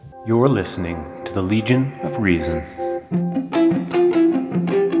You're listening to the Legion of Reason.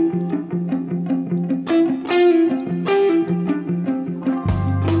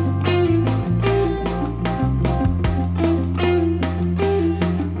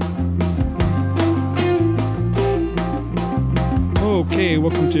 Okay,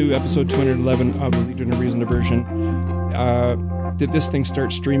 welcome to episode 211 of the Legion of Reason diversion. Did this thing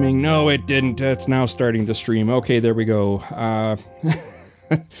start streaming? No, it didn't. It's now starting to stream. Okay, there we go.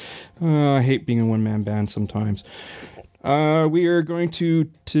 I hate being a one-man band sometimes. We are going to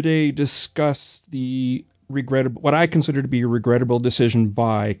today discuss the what I consider to be a regrettable decision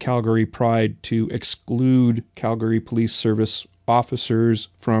by Calgary Pride to exclude Calgary Police Service officers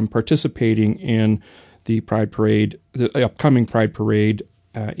from participating in the Pride Parade, the upcoming Pride Parade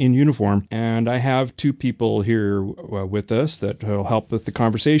in uniform. And I have two people here with us that will help with the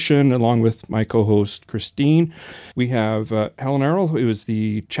conversation, along with my co-host, Christine. We have Helen Errol, who is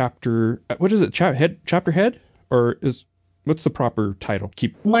the chapter, what is it, chapter head? Or what's the proper title?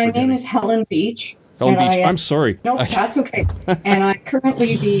 My name is Helen Beach. Helen Beach, I'm sorry. No, that's okay. And I'm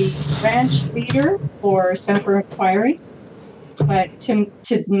currently the branch leader for Center for Inquiry. But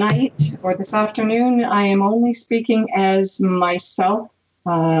tonight or this afternoon, I am only speaking as myself,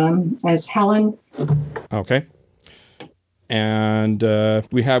 as Helen. Okay. And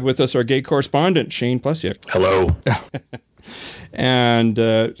we have with us our gay correspondent, Shane Plesiuk. Hello. And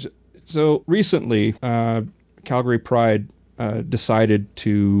so recently, Calgary Pride decided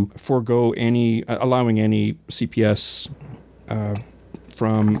to forego allowing any CPS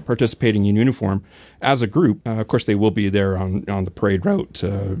from participating in uniform as a group. Of course, they will be there on the parade route,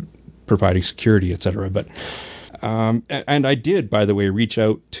 providing security, etc. But and I did, by the way, reach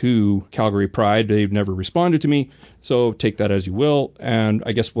out to Calgary Pride. They've never responded to me, so take that as you will. And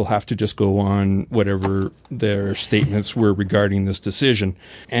I guess we'll have to just go on whatever their statements were regarding this decision.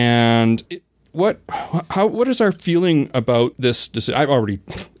 And what is our feeling about this decision? I've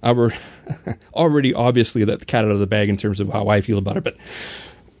already obviously let the cat out of the bag in terms of how I feel about it, but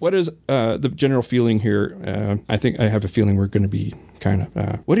what is the general feeling here? I think I have a feeling we're going to be kind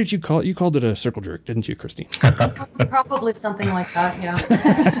of, what did you call it? You called it a circle jerk, didn't you, Christine? Probably something like that,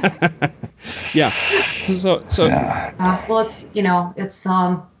 yeah. Yeah. So well, it's,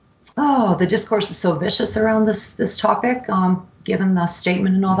 the discourse is so vicious around this topic, given the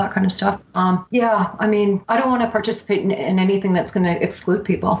statement and all that kind of stuff. I mean, I don't want to participate in anything that's going to exclude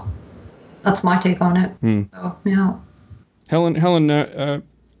people. That's my take on it. So, yeah. Helen,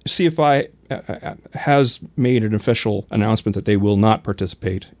 CFI has made an official announcement that they will not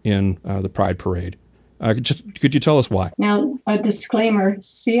participate in the Pride Parade. Could you tell us why? Now, a disclaimer,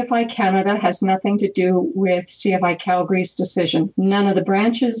 CFI Canada has nothing to do with CFI Calgary's decision. None of the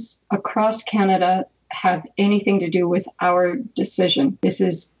branches across Canada have anything to do with our decision. This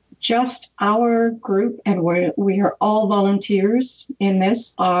is just our group, and we are all volunteers in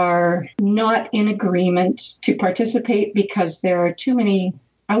this, are not in agreement to participate because there are too many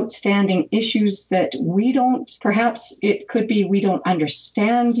outstanding issues that perhaps it could be we don't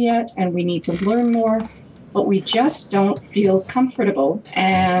understand yet and we need to learn more, but we just don't feel comfortable,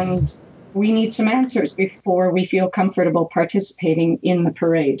 and we need some answers before we feel comfortable participating in the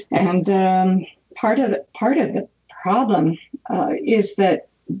parade. And part of the problem is that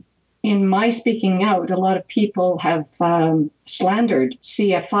in my speaking out, a lot of people have slandered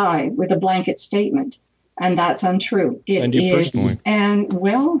CFI with a blanket statement. And that's untrue. And you personally? And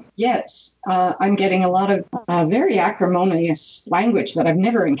well, yes, I'm getting a lot of very acrimonious language that I've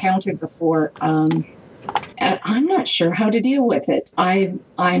never encountered before. And I'm not sure how to deal with it.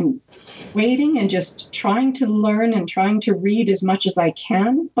 I'm waiting and just trying to learn and trying to read as much as I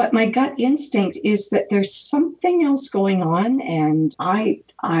can. But my gut instinct is that there's something else going on, and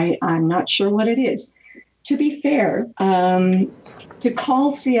I'm not sure what it is. To be fair, to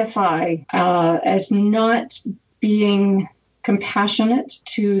call CFI as not being compassionate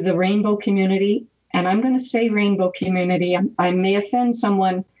to the rainbow community, and I'm going to say rainbow community, I may offend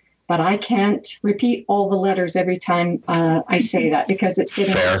someone, but I can't repeat all the letters every time I say that because it's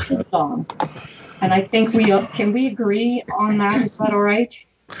getting too long. And I think can we agree on that? Is that all right?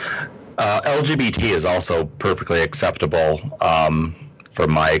 LGBT is also perfectly acceptable. From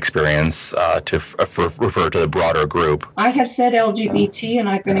my experience, to refer to the broader group. I have said LGBT, and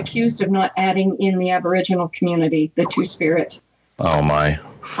I've been accused of not adding in the Aboriginal community, the Two-Spirit. Oh, my.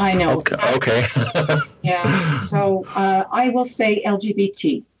 I know. Okay. Yeah, so I will say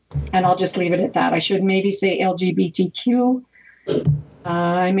LGBT, and I'll just leave it at that. I should maybe say LGBTQ.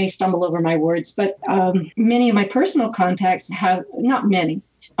 I may stumble over my words, but many of my personal contacts have, not many,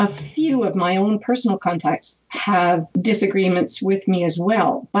 A few of my own personal contacts have disagreements with me as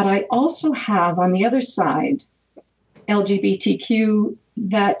well. But I also have, on the other side, LGBTQ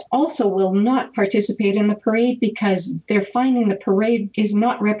that also will not participate in the parade because they're finding the parade is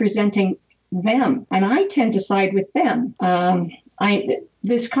not representing them. And I tend to side with them.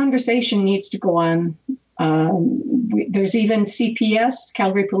 This conversation needs to go on. There's even CPS,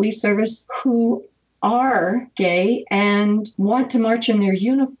 Calgary Police Service, who are gay and want to march in their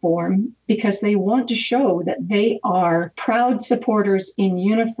uniform because they want to show that they are proud supporters in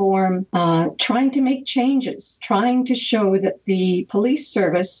uniform, trying to make changes, trying to show that the police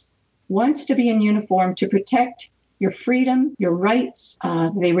service wants to be in uniform to protect your freedom, your rights.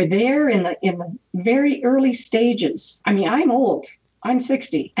 They were there in the very early stages. I mean, I'm old. I'm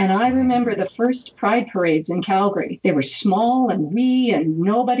 60, and I remember the first Pride parades in Calgary. They were small and wee, and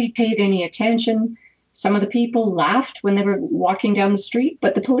nobody paid any attention. Some of the people laughed when they were walking down the street,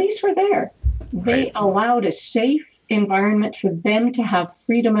 but the police were there. They allowed a safe environment for them to have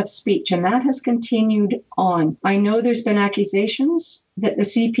freedom of speech, and that has continued on. I know there's been accusations that the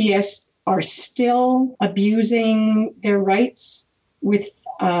CPS are still abusing their rights with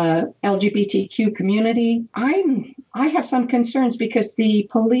LGBTQ community. I have some concerns because the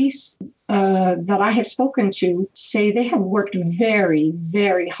police that I have spoken to say they have worked very,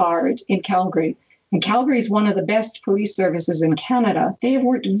 very hard in Calgary. And Calgary is one of the best police services in Canada. They have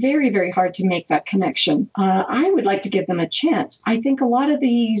worked very, very hard to make that connection. I would like to give them a chance. I think a lot of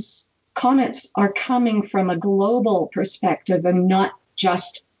these comments are coming from a global perspective and not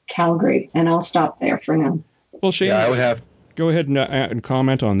just Calgary. And I'll stop there for now. Well, Shane, I would have. Go ahead and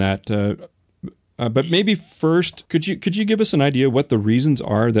comment on that. But maybe first, could you give us an idea what the reasons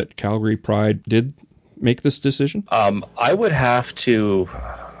are that Calgary Pride did make this decision? I would have to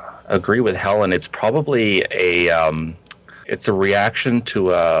agree with Helen. It's probably it's a reaction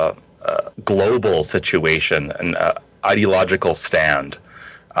to a global situation, an ideological stand.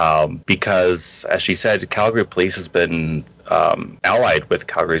 Because, as she said, Calgary Police has been allied with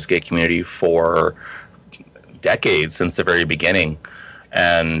Calgary's gay community for decades, since the very beginning.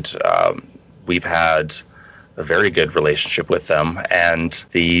 And we've had a very good relationship with them. And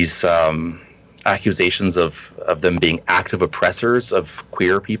these accusations of them being active oppressors of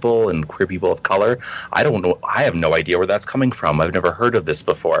queer people and queer people of color, I don't know. I have no idea where that's coming from. I've never heard of this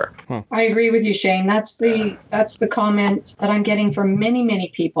before. I agree with you, Shane. That's the comment that I'm getting from many, many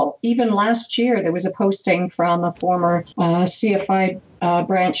people. Even last year, there was a posting from a former CFI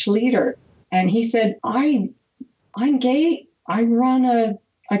branch leader. And he said, I'm gay. I run a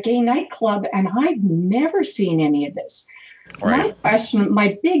gay nightclub, and I've never seen any of this. Right.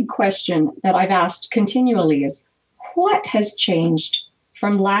 My big question that I've asked continually is, what has changed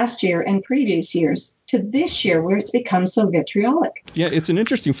from last year and previous years to this year where it's become so vitriolic? Yeah, it's an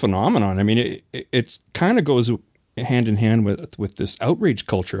interesting phenomenon. I mean, it kind of goes hand in hand with this outrage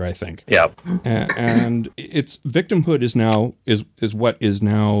culture, I think. Yeah. And it's victimhood is what is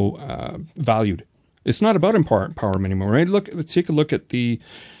now valued. It's not about empowerment anymore, right? Take a look at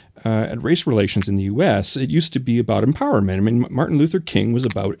at race relations in the U.S. It used to be about empowerment. I mean, Martin Luther King was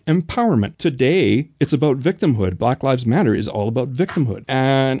about empowerment. Today, it's about victimhood. Black Lives Matter is all about victimhood,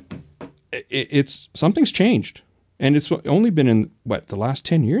 and something's changed. And it's only been in the last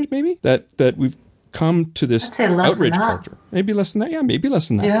 10 years, maybe that we've come to this outrage culture. Maybe less than that. Yeah, maybe less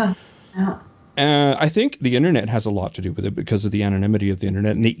than that. Yeah. I think the internet has a lot to do with it because of the anonymity of the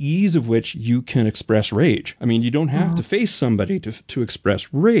internet and the ease of which you can express rage. I mean, you don't have to face somebody to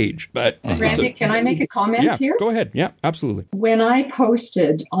express rage. But Randy, can I make a comment here? Go ahead. Yeah, absolutely. When I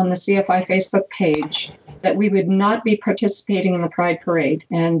posted on the CFI Facebook page that we would not be participating in the Pride Parade,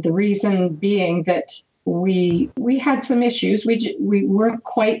 and the reason being that we had some issues, we weren't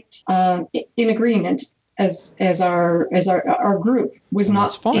quite in agreement. As our group was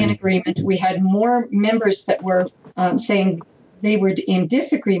not in agreement. We had more members that were saying they were in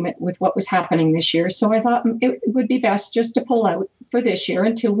disagreement with what was happening this year. So I thought it would be best just to pull out for this year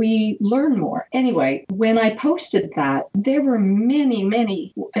until we learn more. Anyway, when I posted that, there were many,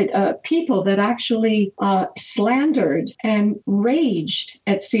 many people that actually slandered and raged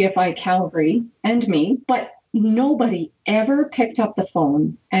at CFI Calgary and me, but nobody ever picked up the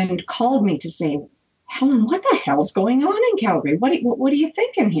phone and called me to say, Helen, what the hell's going on in Calgary? What are you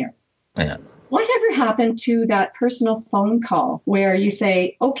thinking here? Yeah. Whatever happened to that personal phone call where you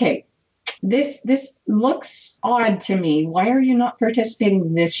say, okay, this looks odd to me. Why are you not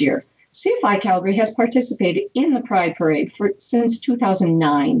participating this year? CFI Calgary has participated in the Pride Parade since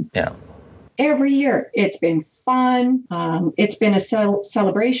 2009. Yeah. Every year. It's been fun. It's been a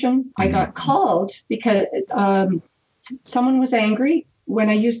celebration. I got called because someone was angry when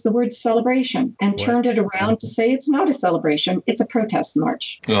I used the word celebration and turned it around to say it's not a celebration, it's a protest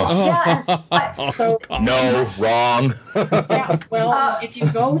march. Yeah, No, wrong. Yeah, well, if you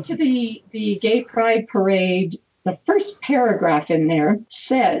go to the Gay Pride Parade, the first paragraph in there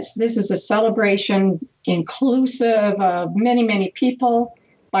says this is a celebration inclusive of many, many people.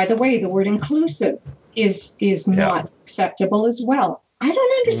 By the way, the word inclusive is not acceptable as well. I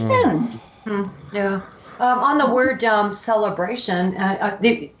don't understand. Yeah. On the word celebration,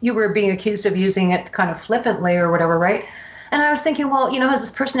 you were being accused of using it kind of flippantly or whatever, right? And I was thinking, well, has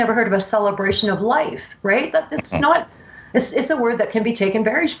this person ever heard of a celebration of life, right? That's not, it's a word that can be taken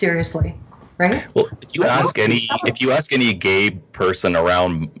very seriously, right? Well, if you ask any gay person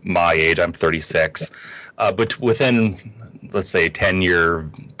around my age, I'm 36, but within, let's say, 10-year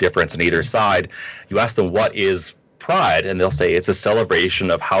difference on either side, you ask them what is Pride, and they'll say it's a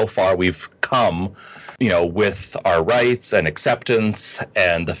celebration of how far we've come, with our rights and acceptance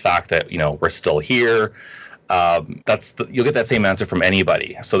and the fact that, we're still here. You'll get that same answer from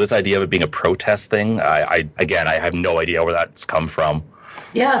anybody. So this idea of it being a protest thing, I have no idea where that's come from.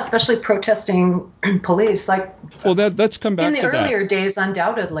 Yeah, especially protesting police. Let's come back to that. In the earlier days,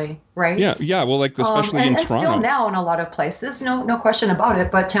 undoubtedly, right? Yeah. Well, especially in Toronto. And still now in a lot of places, no question about it.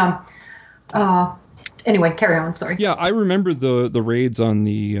 But anyway, carry on. Sorry. Yeah, I remember the raids on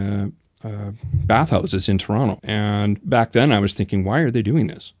the bathhouses in Toronto, and back then I was thinking, why are they doing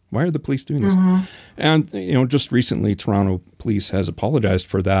this? Why are the police doing this? And just recently, Toronto Police has apologized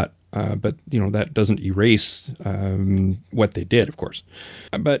for that. But that doesn't erase what they did, of course.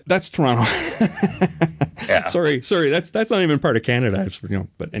 But that's Toronto. Yeah. Sorry. That's not even part of Canada.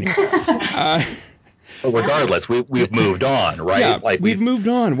 But anyway. Well, regardless, we've moved on, right? Yeah, we've moved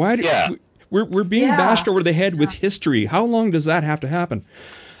on. Why? We're being bashed over the head with history. How long does that have to happen?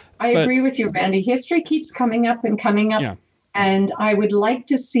 I agree with you, Randy. History keeps coming up and coming up. Yeah. And I would like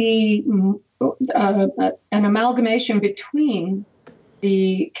to see an amalgamation between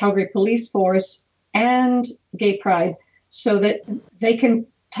the Calgary Police Force and Gay Pride so that they can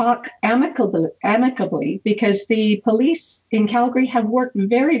talk amicably, because the police in Calgary have worked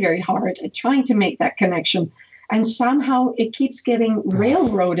very, very hard at trying to make that connection. And somehow it keeps getting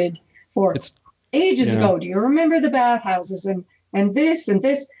railroaded for ages ago. Do you remember the bathhouses and this and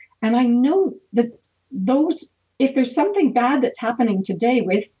this? And I know that if there's something bad that's happening today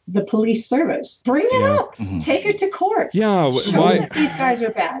with the police service, bring it up. Mm-hmm. Take it to court. Yeah, show that these guys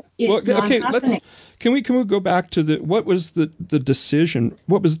are bad. It's not happening. Can we go back to what was the decision?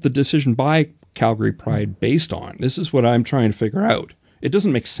 What was the decision by Calgary Pride based on? This is what I'm trying to figure out. It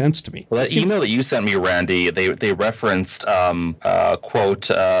doesn't make sense to me. Well, that email that you sent me, Randy, they referenced, quote,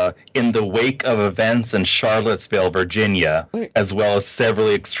 in the wake of events in Charlottesville, Virginia, as well as several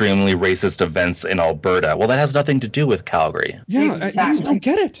extremely racist events in Alberta. Well, that has nothing to do with Calgary. Yeah, exactly. I don't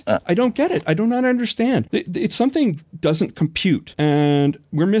get it. I don't get it. I do not understand. It's something doesn't compute, and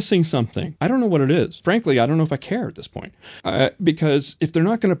we're missing something. I don't know what it is. Frankly, I don't know if I care at this point. Because if they're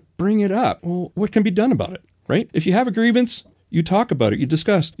not going to bring it up, well, what can be done about it, right? If you have a grievance, you talk about it. You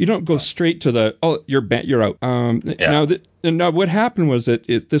discuss. You don't go straight to you're out. Now what happened was that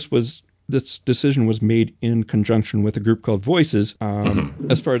this decision was made in conjunction with a group called Voices.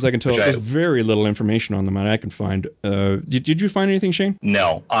 As far as I can tell, there's very little information on them, and I can find. Did you find anything, Shane?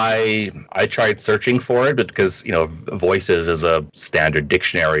 No, I tried searching for it, but because Voices is a standard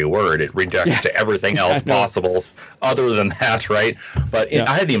dictionary word, it redirects to everything else possible other than that, right? But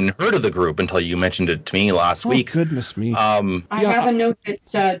I hadn't even heard of the group until you mentioned it to me last week. Goodness me! I have a note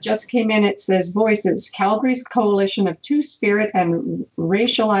that just came in. It says Voices, Calgary's coalition of two-spirit and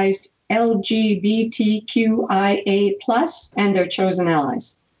racialized LGBTQIA+ and their chosen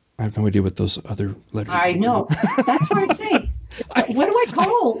allies. I have no idea what those other letters I know. That's what I'm saying. What do I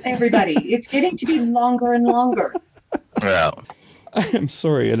call everybody? It's getting to be longer and longer. Yeah. I am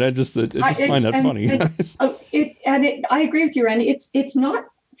sorry, and I just find that funny. I agree with you, Randy. It's not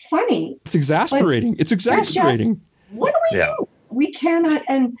funny. It's exasperating. It's exasperating. What do we do? We cannot,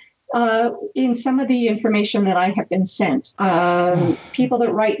 and in some of the information that I have been sent, people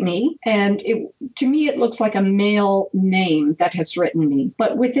that write me, and to me it looks like a male name that has written me.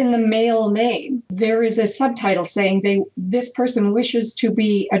 But within the male name, there is a subtitle saying this person wishes to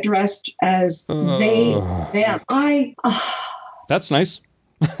be addressed as they, them. That's nice.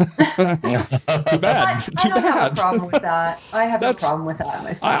 Too bad. I don't have a problem with that. I have no problem with that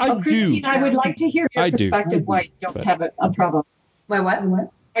myself. Christine, I would like to hear your perspective why you don't have a problem. My what?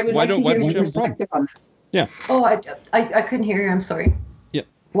 I would like to hear your perspective on that. Yeah. Oh, I couldn't hear you. I'm sorry. Yeah.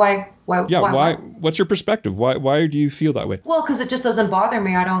 Why? Yeah. Why? What's your perspective? Why do you feel that way? Well, because it just doesn't bother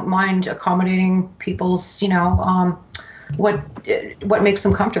me. I don't mind accommodating people's, what makes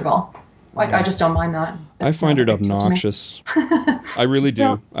them comfortable. I just don't mind that. I find it obnoxious. I really do.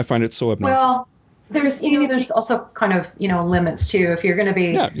 Well, I find it so obnoxious. Well, there's also kind of, limits too. If you're going to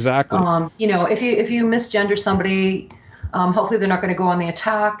be, yeah, exactly. If you misgender somebody, hopefully they're not going to go on the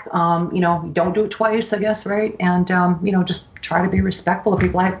attack. Don't do it twice, I guess, right? And just try to be respectful of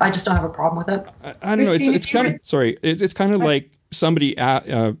people. I just don't have a problem with it. I don't know. It's kind of It's kind of like somebody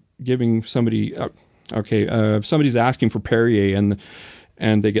giving somebody. Somebody's asking for Perrier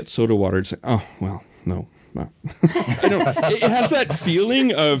and they get soda water. It's like, oh well, no. I don't. It has that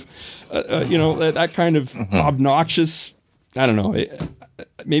feeling of, that kind of obnoxious. I don't know.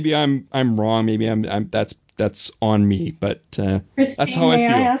 Maybe I'm wrong. Maybe I'm that's on me. But that's how I feel. May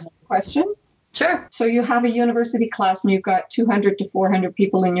I ask a question? Sure. So you have a university class and you've got 200 to 400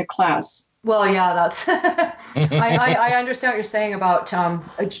 people in your class. Well, yeah, that's. I understand what you're saying about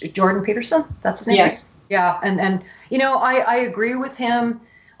Jordan Peterson. That's his name. Yes. Yeah, and I agree with him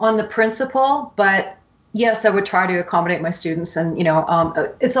on the principle, but yes, I would try to accommodate my students, and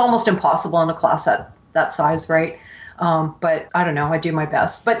it's almost impossible in a class that size, right? But I don't know, I do my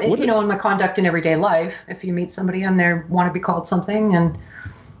best. But in my conduct in everyday life, if you meet somebody and they want to be called something, and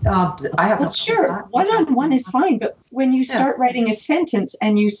I have. Well, sure, one-on-one is fine, but when you start writing a sentence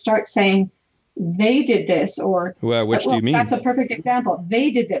and you start saying, they did this, or which do you mean? That's a perfect example.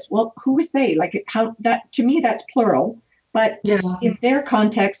 They did this. Well, who is they? Like, how that, to me, that's plural. But in their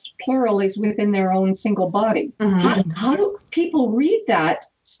context, plural is within their own single body. Mm-hmm. How do people read that?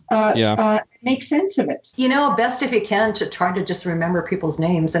 Make sense of it. Best if you can to try to just remember people's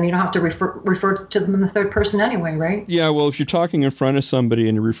names, and you don't have to refer to them in the third person anyway, right? Yeah, well, if you're talking in front of somebody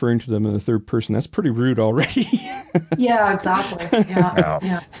and you're referring to them in the third person, that's pretty rude already. Yeah, exactly.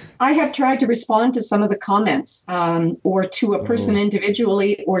 Yeah. I have tried to respond to some of the comments, or to a person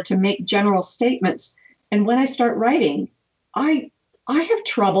individually, or to make general statements. And when I start writing, I have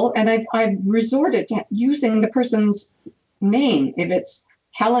trouble, and I've resorted to using the person's name. If it's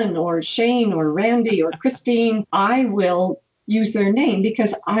Helen or Shane or Randy or Christine, I will use their name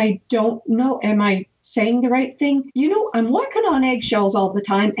because I don't know. Am I saying the right thing? I'm walking on eggshells all the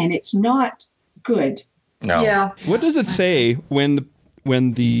time, and it's not good. No. Yeah. What does it say when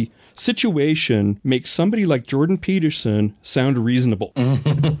the situation makes somebody like Jordan Peterson sound reasonable?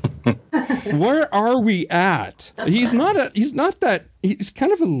 Where are we at? He's kind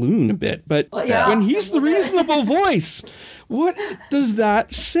of a loon a bit, but when he's the reasonable voice, what does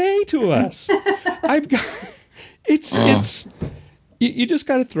that say to us? You just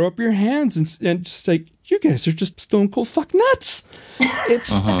got to throw up your hands and just like, you guys are just stone cold fuck nuts.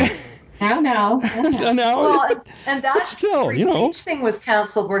 It's Now. Well, and that free speech thing was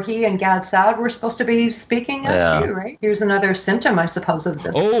canceled, where he and Gad Saud were supposed to be speaking up too, right? Here's another symptom, I suppose, of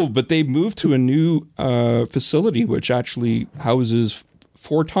this. Oh, but they moved to a new facility, which actually houses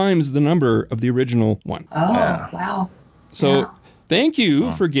 4 times the number of the original one. Oh, wow. So thank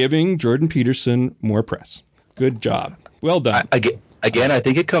you for giving Jordan Peterson more press. Good job. Well done. Again, I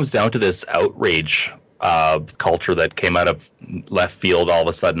think it comes down to this outrage culture that came out of left field all of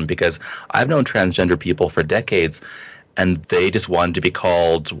a sudden, because I've known transgender people for decades, and they just wanted to be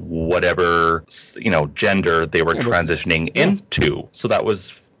called whatever gender they were transitioning into. So that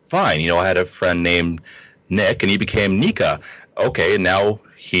was fine. I had a friend named Nick, and he became Nika. Okay, and now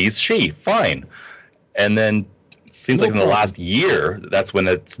he's she. Fine. And then it seems like in the last year, that's when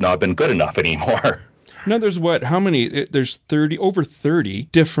it's not been good enough anymore. Now there's how many? There's over 30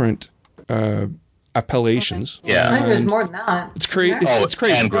 different appellations. Yeah, I think there's more than that. It's crazy. It's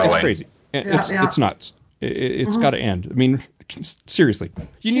crazy. And growing. It's crazy. It's nuts. It's got to end. I mean, seriously,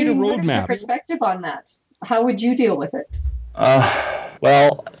 you need a roadmap. What's your perspective on that? How would you deal with it?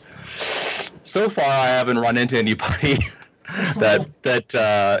 Well, so far I haven't run into anybody that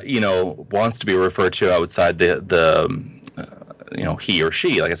wants to be referred to outside the he or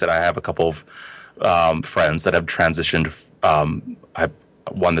she. Like I said, I have a couple of friends that have transitioned. I have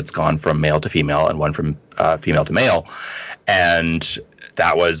one that's gone from male to female and one from female to male, and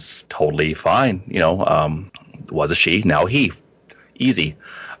that was totally fine. Was a she, now he. Easy.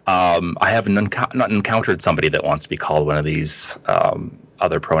 I haven't not encountered somebody that wants to be called one of these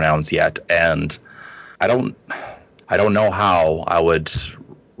other pronouns yet, and I don't know how I would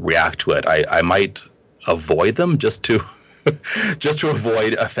react to it. I might avoid them just to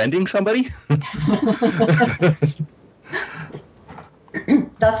avoid offending somebody.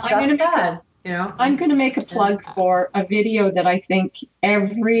 That's sad. I'm going to make a plug for a video that I think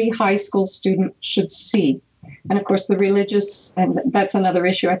every high school student should see. And of course, the religious, and that's another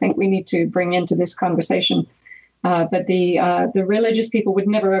issue I think we need to bring into this conversation. But the religious people would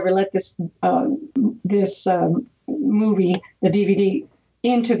never ever let this movie, the DVD,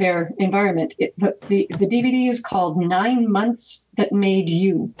 into their environment. The DVD is called 9 Months That Made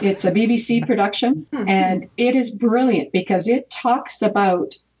You. It's a BBC production, and it is brilliant because it talks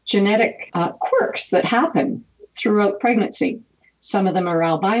about genetic quirks that happen throughout pregnancy. Some of them are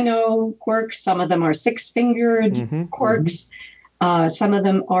albino quirks. Some of them are six-fingered quirks. Some of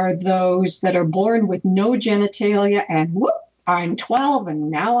them are those that are born with no genitalia, and whoop, I'm 12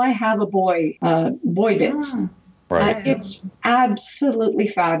 and now I have a boy bits. Right. It's absolutely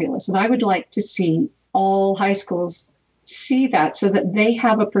fabulous. And I would like to see all high schools see that so that they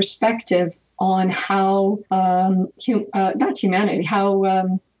have a perspective on how, not humanity,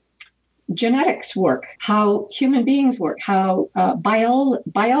 how genetics work, how human beings work, how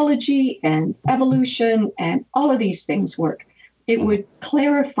biology and evolution and all of these things work. It would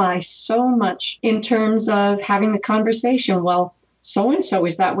clarify so much in terms of having the conversation. Well, so-and-so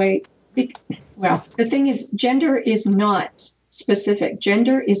is that way. Well, the thing is, gender is not specific.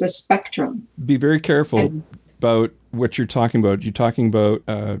 Gender is a spectrum. Be very careful about what you're talking about. You're talking about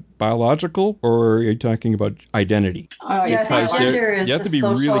biological, or are you talking about identity? Yeah, I think gender is you have to be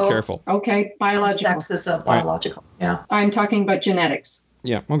really careful. Okay, biological. Sex is a biological. Right. Yeah. I'm talking about genetics.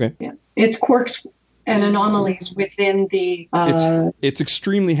 Yeah, okay. Yeah. It's quirks and anomalies within the... It's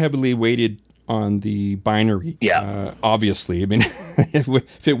extremely heavily weighted on the binary. Yeah. Obviously. I mean,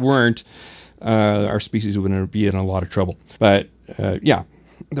 if it weren't, our species would be in a lot of trouble. But yeah,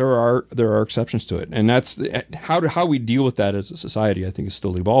 there are exceptions to it, and that's how we deal with that as a society. I think is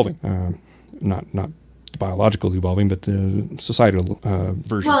still evolving. Not biological evolving, but the societal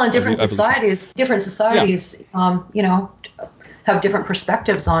version. Well, in different societies, have different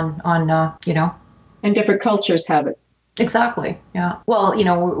perspectives on. And different cultures have it. Exactly. Yeah. Well,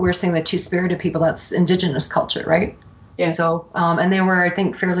 we're saying the two-spirited people, that's Indigenous culture, right? Yes. So, and they were, I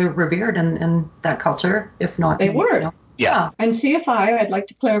think, fairly revered in that culture, if not. They were. Yeah. And CFI, I'd like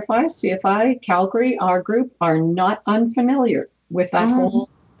to clarify, CFI, Calgary, our group, are not unfamiliar with that whole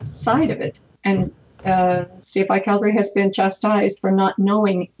side of it. And CFI Calgary has been chastised for not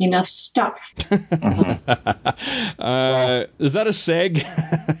knowing enough stuff. Is that a seg?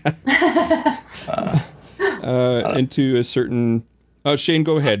 Into a certain... Oh, Shane,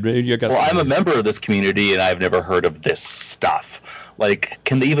 go ahead. I'm a member of this community, and I've never heard of this stuff. Like,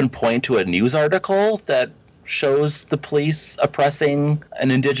 can they even point to a news article that shows the police oppressing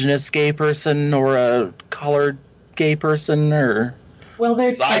an Indigenous gay person or a colored gay person? Or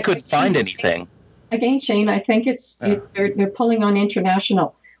I couldn't find anything. Again, Shane, I think they're pulling on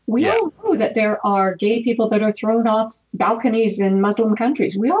international. We all know that there are gay people that are thrown off balconies in Muslim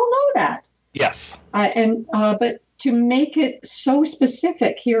countries. We all know that. Yes. But to make it so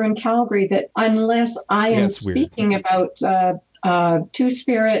specific here in Calgary that unless I am speaking about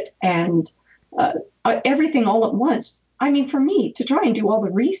Two-Spirit and everything all at once, I mean, for me to try and do all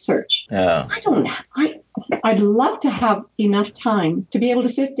the research, I'd love to have enough time to be able to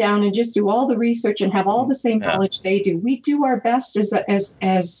sit down and just do all the research and have all the same knowledge they do. We do our best as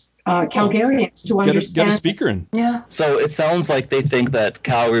Calgarians to understand. Get a speaker in. Yeah. So it sounds like they think that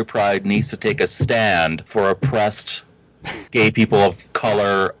Calgary Pride needs to take a stand for oppressed gay people of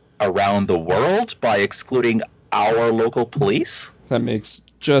color around the world by excluding our local police. That makes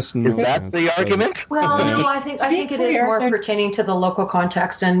just no sense. Is that the argument? Well, no, I think it is more pertaining to the local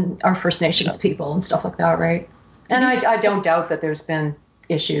context and our First Nations people and stuff like that, right? And I don't doubt that there's been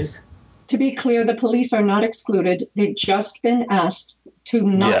issues. To be clear, the police are not excluded. They've just been asked to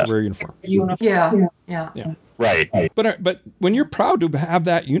not wear uniform. Yeah. Right. But when you're proud to have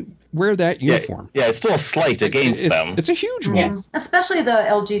that, wear that uniform. Yeah, it's still a slight against them. It's a huge one. Yes. Especially the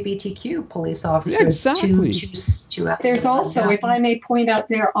LGBTQ police officers. Yeah, exactly. There's also, if I may point out,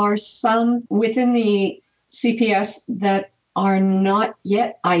 there are some within the CPS that are not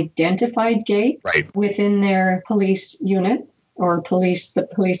yet identified gay within their police unit or the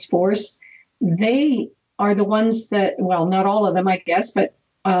police force. They are the ones that, well, not all of them, I guess, but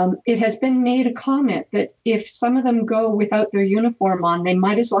it has been made a comment that if some of them go without their uniform on, they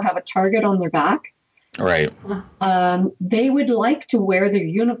might as well have a target on their back. Right. They would like to wear their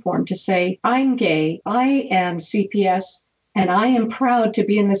uniform to say, I'm gay, I am CPS, and I am proud to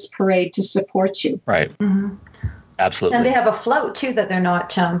be in this parade to support you. Right. Mm-hmm. Absolutely. And they have a float, too, that they're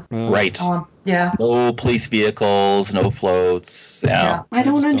not... right. Yeah. No police vehicles, no floats. Yeah. I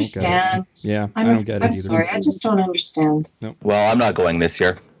don't understand. Yeah, I don't get it either. I'm sorry, I just don't understand. No. Well, I'm not going this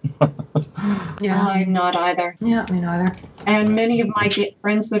year. Yeah. I'm not either. Yeah, me neither. And many of my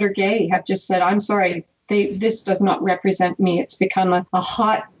friends that are gay have just said, I'm sorry, this does not represent me. It's become a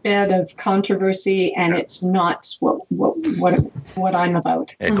hotbed of controversy, and it's not what what I'm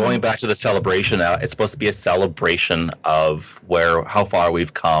about. Going back to the celebration, it's supposed to be a celebration of how far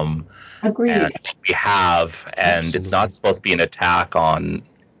we've come. Agreed. And we have, and Absolutely. It's not supposed to be an attack on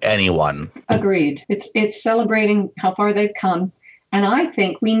anyone. Agreed. It's celebrating how far they've come. And I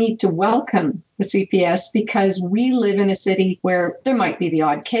think we need to welcome the CPS because we live in a city where there might be the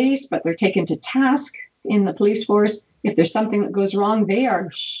odd case, but they're taken to task in the police force. If there's something that goes wrong, their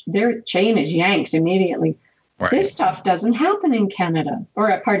chain is yanked immediately. Right. This stuff doesn't happen in Canada,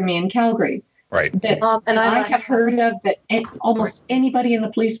 or pardon me, in Calgary. Right. And I have heard of that. Almost anybody in the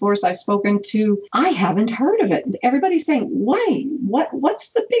police force I've spoken to, I haven't heard of it. Everybody's saying, "Why? What's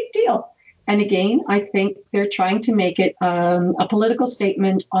the big deal?" And again, I think they're trying to make it a political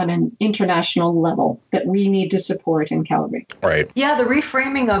statement on an international level that we need to support in Calgary. Right. Yeah, the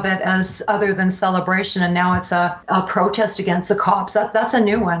reframing of it as other than celebration, and now it's a protest against the cops. That's a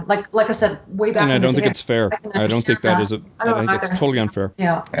new one. Like I said, way back. And I in the don't think day, it's fair. I don't think that is I think it's totally unfair.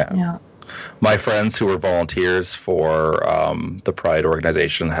 Yeah. My friends who were volunteers for the Pride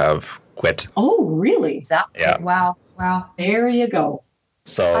organization have quit. Oh, really? Exactly. Yeah. Wow. There you go.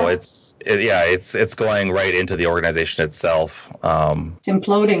 So it's going right into the organization itself. It's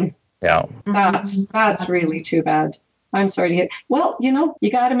imploding. Yeah. That's really too bad. I'm sorry to hear. Well,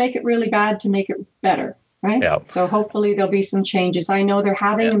 you got to make it really bad to make it better, right? Yeah. So hopefully there'll be some changes. I know they're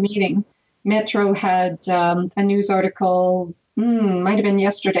having a meeting. Metro had a news article, might have been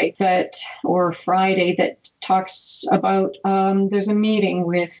yesterday or Friday, that talks about there's a meeting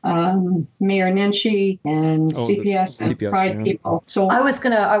with Mayor Nenshi and CPS and CPS, Pride people. So I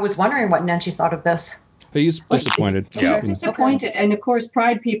was wondering what Nenshi thought of this. He's disappointed. He's disappointed, and of course,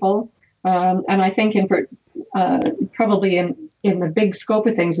 Pride people, and I think probably in the big scope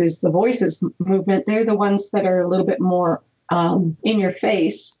of things is the Voices movement. They're the ones that are a little bit more in your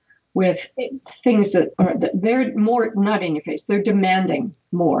face with things they're more not in your face. They're demanding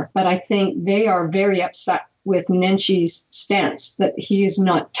more, but I think they are very upset with Nenshi's stance that he is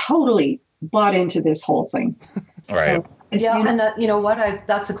not totally bought into this whole thing. Right. So, and you know what?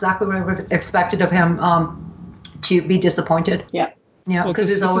 That's exactly what I would have expected of him to be disappointed. Yeah. Yeah, Well, because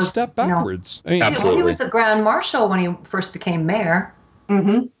it's always a step backwards. I mean, Absolutely. he was the Grand Marshal when he first became mayor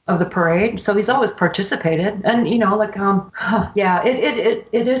of the parade, so he's always participated. And it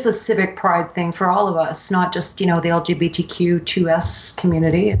is a civic pride thing for all of us, not just the LGBTQ2S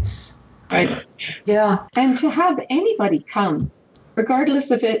community. It's Right. Yeah. And to have anybody come,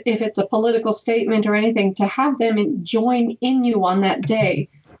 regardless of if it's a political statement or anything, to have them join in you on that day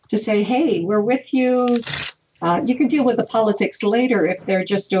to say, hey, we're with you. You can deal with the politics later if they're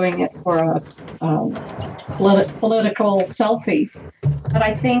just doing it for a political selfie. But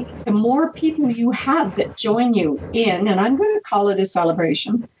I think the more people you have that join you in, and I'm going to call it a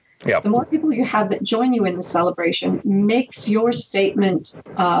celebration, the more people you have that join you in the celebration makes your statement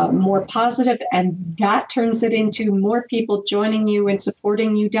more positive, and that turns it into more people joining you and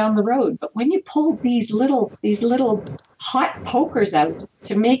supporting you down the road. But when you pull these little hot pokers out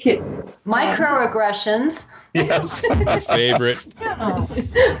to make it microaggressions. Yes. my favorite.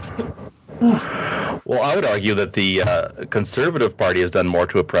 Well, I would argue that the Conservative Party has done more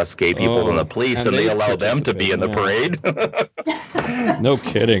to oppress gay people than the police, and they allow them to be in the parade. No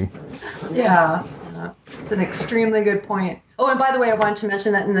kidding. Yeah, it's an extremely good point. Oh, and by the way, I wanted to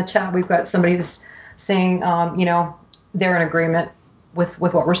mention that in the chat, we've got somebody who's saying, they're in agreement with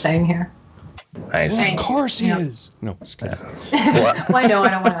what we're saying here. Nice. Well, of course he is. No, just kidding. Well, I know, I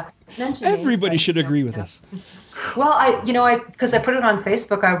don't want to mention Everybody names, should agree with us. Well, because I put it on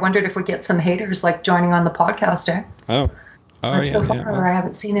Facebook, I wondered if we get some haters like joining on the podcast. Oh, yeah. So far, I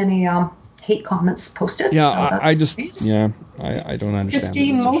haven't seen any hate comments posted. Yeah, so I just, nice. I don't understand.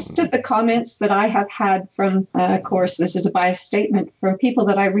 Christine, most of the comments that I have had from, of course, this is a biased statement, from people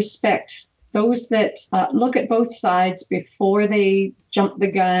that I respect, those that look at both sides before they jump the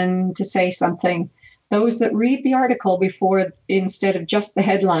gun to say something, those that read the article before instead of just the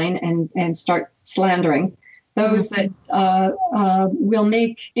headline and start slandering, those that will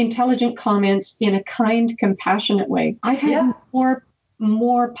make intelligent comments in a kind, compassionate way. I've had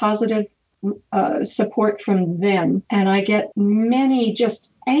more positive support from them, and I get many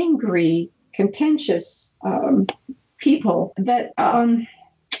just angry, contentious people that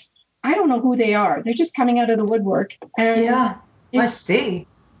I don't know who they are. They're just coming out of the woodwork. And I see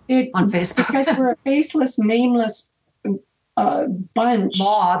on Facebook. Because we're a faceless, nameless bunch.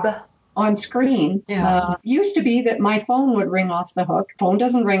 Mob. On screen. Used to be that my phone would ring off the hook. Phone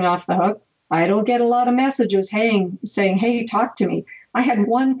doesn't ring off the hook. I don't get a lot of messages saying, hey, talk to me. I had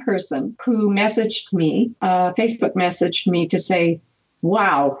one person who messaged me, Facebook messaged me to say,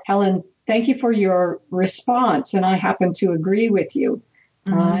 wow, Helen, thank you for your response. And I happen to agree with you.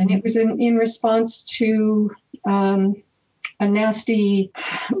 And it was in response to a nasty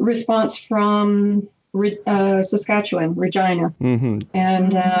response from Saskatchewan, Regina. And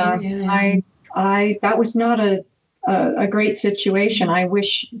that was not a great situation. I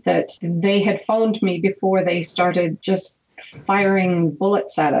wish that they had phoned me before they started just firing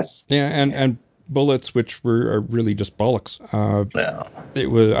bullets at us. Yeah, and bullets which are really just bollocks.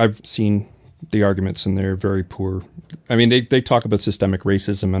 I've seen the arguments, and they're very poor. I mean, they talk about systemic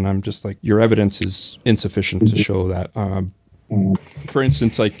racism, and I'm just like, your evidence is insufficient to show that. For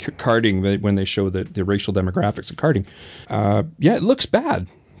instance, like carding, when they show the racial demographics of carding, it looks bad.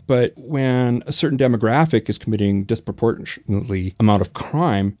 But when a certain demographic is committing disproportionately amount of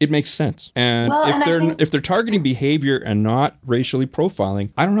crime, it makes sense. And if they're targeting behavior and not racially profiling,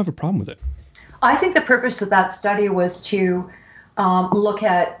 I don't have a problem with it. I think the purpose of that study was to look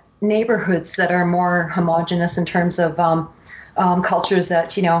at neighborhoods that are more homogenous in terms of cultures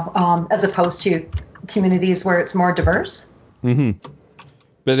that, as opposed to communities where it's more diverse. Mm-hmm.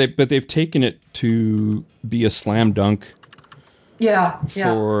 But they've taken it to be a slam dunk.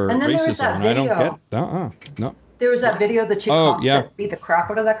 For and then racism, there was that video. And I don't get no. There was that video of the two cops that beat the crap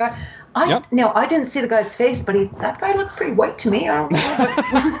out of that guy. Now, I didn't see the guy's face, but that guy looked pretty white to me. I don't know.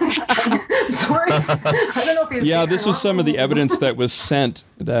 I'm sorry. I don't know if he was. Yeah, this was some of the evidence that was sent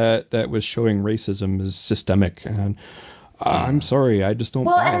that was showing racism is systemic. And I'm sorry, I just don't.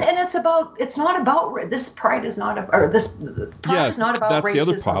 Well, and it's not about this. Pride is not about this. Pride is not about that's racism. The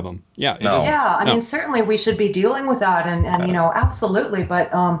other problem. Yeah, I mean, certainly we should be dealing with that, and absolutely, but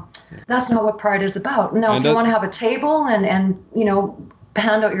that's not what Pride is about. Now, if you want to have a table and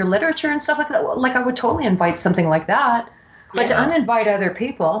hand out your literature and stuff like that, like I would totally invite something like that, but to uninvite other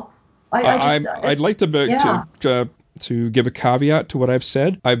people, I'd like to give a caveat to what I've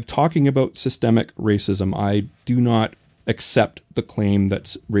said. I'm talking about systemic racism. I do not accept the claim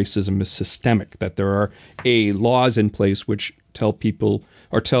that racism is systemic, that there are laws in place which tell people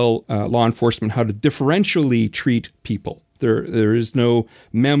or tell law enforcement how to differentially treat people. There is no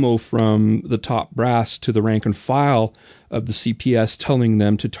memo from the top brass to the rank and file of the CPS telling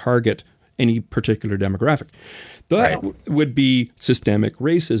them to target any particular demographic. That would be systemic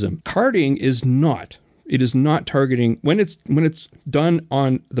racism. Carding is not. It is not targeting. When it's done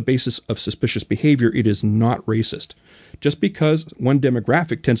on the basis of suspicious behavior, it is not racist. Just because one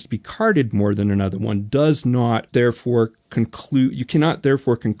demographic tends to be carded more than another one does not therefore conclude. You cannot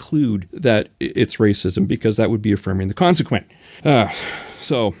therefore conclude that it's racism, because that would be affirming the consequent. I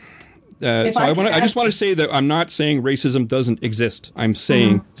just want to say that I'm not saying racism doesn't exist. I'm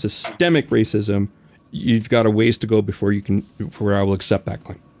saying systemic racism. You've got a ways to go before I will accept that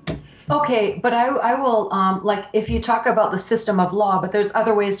claim. Okay, but I will, if you talk about the system of law, but there's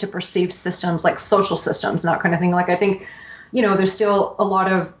other ways to perceive systems, like social systems and that kind of thing. Like, I think, there's still a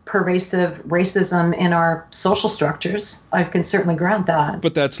lot of pervasive racism in our social structures. I can certainly grant that.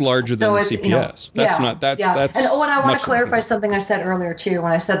 But that's larger than the CPS. That's not, that's. And I want to clarify something I said earlier, too,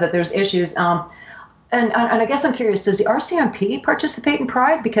 when I said that there's issues. And I guess I'm curious, does the RCMP participate in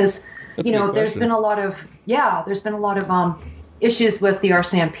Pride? Because, there's been a lot of, issues with the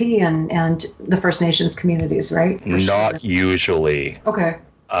RCMP and the First Nations communities, right? Not usually. Okay.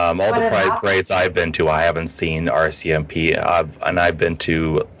 All the Pride parades I've been to, I haven't seen RCMP. I've been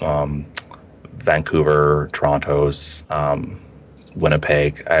to Vancouver, Toronto's,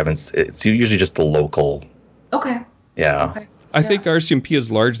 Winnipeg. It's usually just the local. Okay. Yeah. Okay. I think RCMP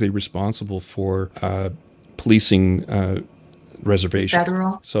is largely responsible for policing reservations.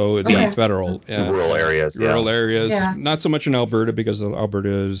 Federal? So it'd be federal. Rural areas. Rural areas. Yeah. Not so much in Alberta, because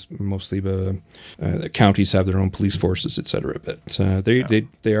Alberta is mostly the counties have their own police forces, et cetera. But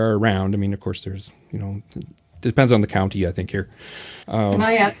they are around. I mean, of course, there's, it depends on the county, I think, here. Can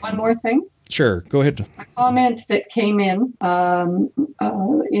I add one more thing? Sure. Go ahead. A comment that came in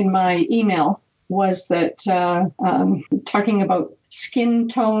my email was that talking about skin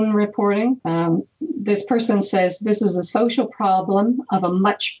tone reporting, this person says this is a social problem of a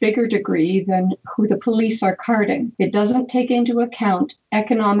much bigger degree than who the police are carding. It doesn't take into account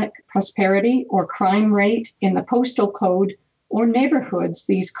economic prosperity or crime rate in the postal code or neighborhoods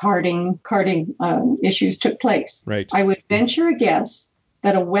these carding issues took place. Right. I would venture a guess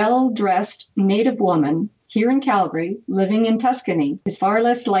that a well-dressed Native woman here in Calgary, living in Tuscany, is far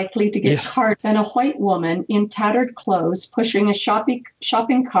less likely to get carded than a white woman in tattered clothes pushing a shopping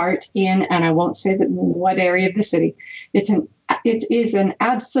cart in, and I won't say what area of the city. It is an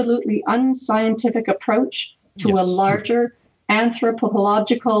absolutely unscientific approach to a larger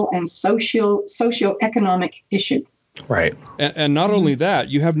anthropological and socioeconomic issue. Right. And not only that,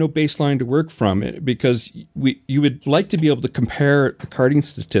 you have no baseline to work from it, because you would like to be able to compare the carding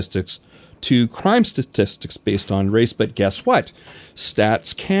statistics to crime statistics based on race. But guess what?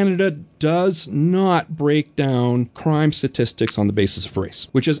 Stats Canada does not break down crime statistics on the basis of race,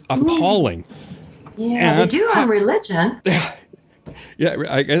 which is appalling. Yeah, they do on religion. Yeah,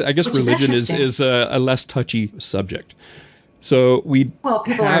 I guess religion is a less touchy subject. So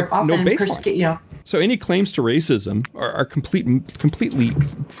people are often no baseline. So any claims to racism are completely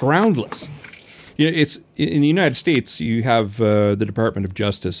groundless. It's in the United States. You have the Department of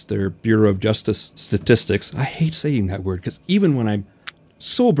Justice, their Bureau of Justice Statistics. I hate saying that word because even when I'm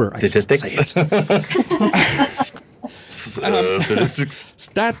sober, I can't say it.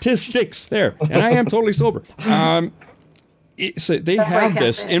 Statistics. There, and I am totally sober. So they have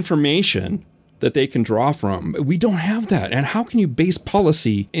this information that they can draw from. We don't have that. And how can you base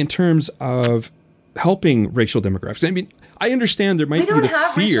policy in terms of helping racial demographics? I mean, I understand there might be the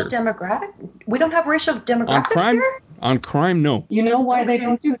fear. We don't have racial demographics here? On crime, no. You know why they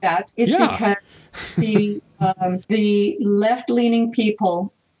don't do that? It's because the left-leaning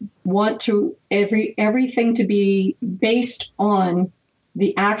people want to everything to be based on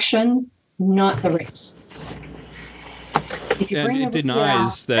the action, not the race. And it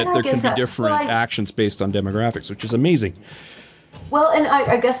denies that there can be different actions based on demographics, which is amazing. Well, and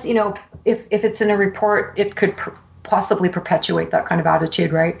I guess, if it's in a report, it could possibly perpetuate that kind of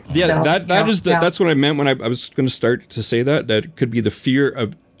attitude, right? Yeah, so, that's what I meant when I was going to start to say that it could be the fear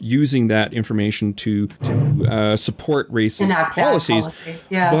of using that information to support racist policies.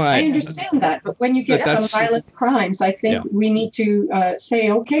 Yeah, but, I understand that, but when you get some violent crimes, I think we need to say,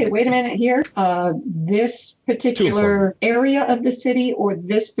 okay, wait a minute here. This particular area of the city, or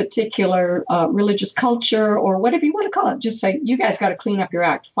this particular religious culture, or whatever you want to call it, just say, you guys got to clean up your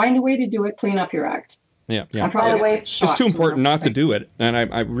act. Find a way to do it. Clean up your act. Yeah. By the way, it's too important not to do it, and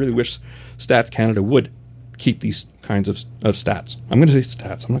I really wish Stats Canada would keep these kinds of stats. I'm going to say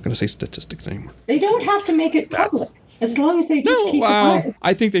stats. I'm not going to say statistics anymore. They don't have to make it public, as long as they just keep it private.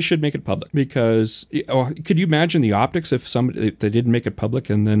 I think they should make it public, because could you imagine the optics if they didn't make it public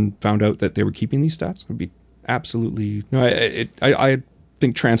and then found out that they were keeping these stats? It would be absolutely no. I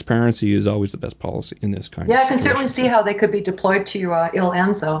think transparency is always the best policy in this kind. Yeah, I can certainly see how they could be deployed to ill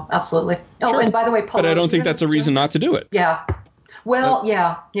ends. So absolutely. Oh, sure. And by the way, but I don't think that's a reason not to do it. Yeah. Well,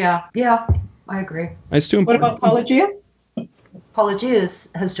 yeah. I agree. It's too important. What about Apologia? Apologia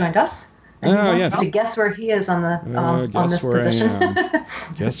has joined us. And he wants to guess where he is on this position.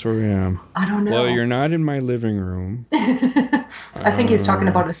 Guess where I am. I don't know. Well, you're not in my living room. I think he's talking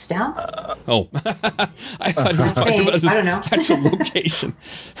about his stance. I thought he was talking about his actual location.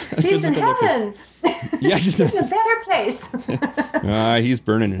 He's in heaven. Yeah, he's in a better place. He's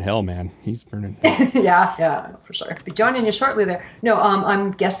burning in hell, man. He's burning in hell. Yeah, for sure. Be joining you shortly there. No,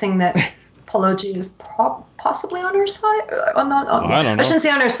 I'm guessing that Apology is possibly on our side. I don't know. I shouldn't say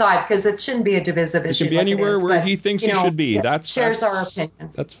on our side, because it shouldn't be a divisive issue. It can be anywhere where he thinks he should be. That shares our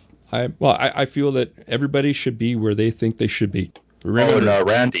opinion. I feel that everybody should be where they think they should be. Remember,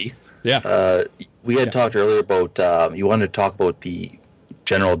 Randy. Yeah. We had talked earlier about you wanted to talk about the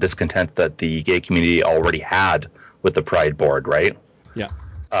general discontent that the gay community already had with the Pride Board, right? Yeah.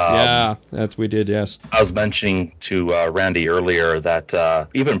 That's we did, yes. I was mentioning to Randy earlier that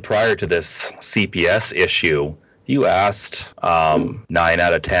even prior to this CPS issue, you asked 9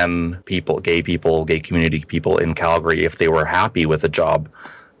 out of 10 gay community people in Calgary if they were happy with the job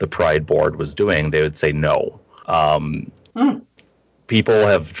the Pride Board was doing. They would say no.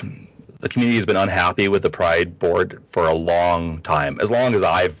 The community has been unhappy with the Pride Board for a long time, as long as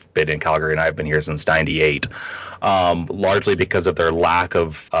I've been in Calgary, and I've been here since '98, largely because of their lack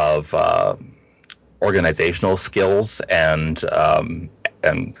of organizational skills and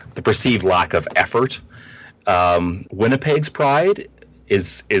the perceived lack of effort. Winnipeg's Pride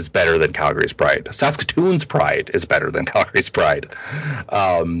is better than Calgary's Pride. Saskatoon's Pride is better than Calgary's Pride.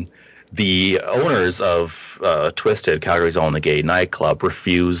 The owners of Twisted, Calgary's own gay nightclub,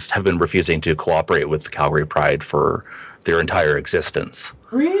 have been refusing to cooperate with Calgary Pride for their entire existence.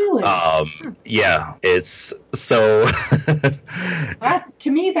 Really? Yeah, it's so.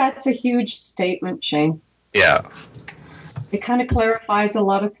 To me, that's a huge statement, Shane. Yeah. It kind of clarifies a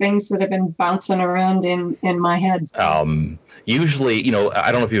lot of things that have been bouncing around in my head. Usually,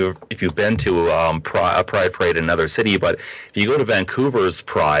 I don't know if you've been to a Pride parade in another city, but if you go to Vancouver's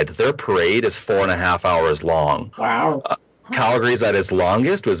Pride, their parade is 4.5 hours long. Wow. Calgary's at its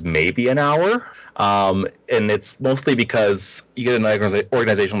longest was maybe an hour. And it's mostly because you get an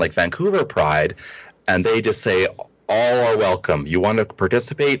organization like Vancouver Pride, and they just say, all are welcome. You want to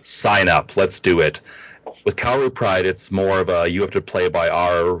participate? Sign up. Let's do it. With Calgary Pride, it's more of a you have to play by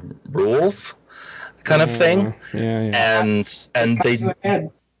our rules kind of thing. Yeah. And they,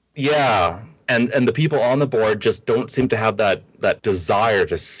 yeah. And the people on the board just don't seem to have that desire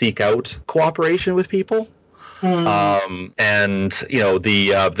to seek out cooperation with people. And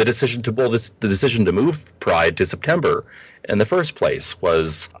the decision to move Pride to September in the first place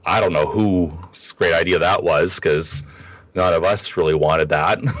was, I don't know whose great idea that was, because none of us really wanted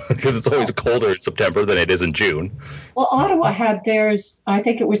that, because it's always colder in September than it is in June. Well, Ottawa had theirs, I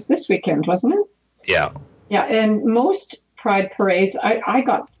think it was this weekend, wasn't it? Yeah. Yeah, and most Pride parades, I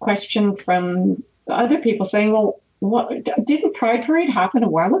got questioned from other people saying, well, what didn't Pride Parade happen a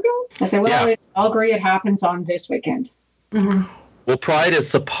while ago? I said, well, in Calgary, it happens on this weekend. Mm-hmm. Well, Pride is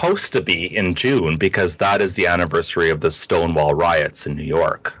supposed to be in June because that is the anniversary of the Stonewall riots in New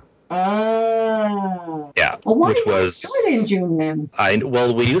York. Yeah. Well, why which did was do it in June then?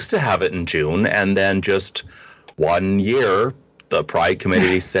 Well, we used to have it in June, and then just one year, the Pride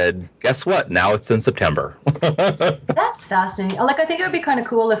Committee said, guess what? Now it's in September. That's fascinating. Like, I think it would be kind of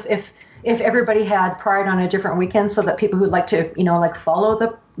cool if everybody had Pride on a different weekend, so that people who like to, like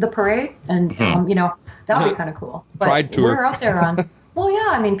follow the parade, and that would be kind of cool. But Pride tour. We're out there on. Well, yeah,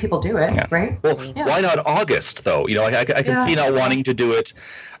 I mean, people do it, right? Well, why not August though? I can see not wanting to do it.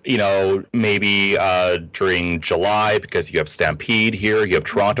 Maybe during July, because you have Stampede here, you have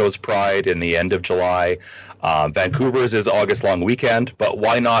Toronto's Pride in the end of July. Vancouver's is August long weekend, but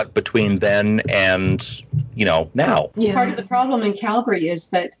why not between then and now? Yeah. Part of the problem in Calgary is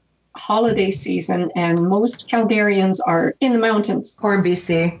that holiday season, and most Calgarians are in the mountains or in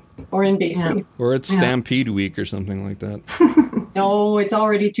BC. Or it's Stampede week or something like that. No, it's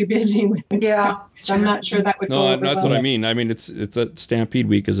already too busy with it. Yeah. So I'm not sure that would go over that's what I mean. I mean, it's a Stampede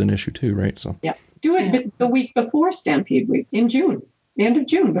week is an issue too, right? So yeah. Do it the week before Stampede week in June. The end of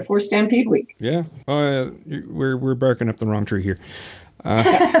June before Stampede week. Yeah. We're barking up the wrong tree here.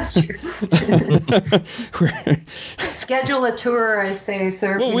 That's true. Schedule a tour, I say,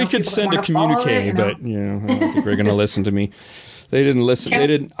 sir. Well, we could send a communique, but I don't think they're going to listen to me. They didn't listen. They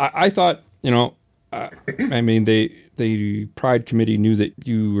didn't. I thought, I mean, the Pride Committee knew that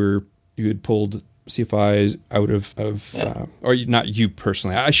you had pulled CFIs out of or not you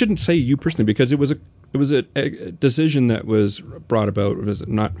personally. I shouldn't say you personally, because it was a decision that was brought about. It was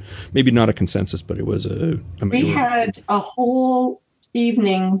maybe not a consensus, but it was a majority. We had a whole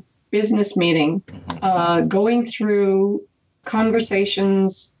evening business meeting going through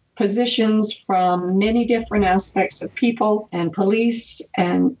conversations, positions from many different aspects of people and police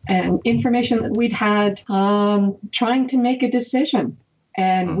and information that we'd had, trying to make a decision.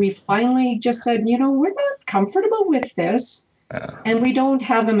 And we finally just said, we're not comfortable with this, and we don't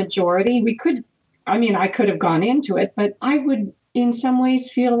have a majority. I could have gone into it, but I would in some ways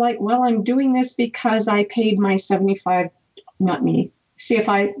feel like, well, I'm doing this because I paid my not me,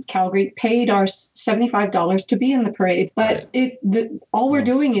 CFI Calgary paid our $75 to be in the parade, but all we're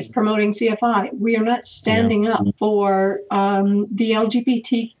doing is promoting CFI. We are not standing up for the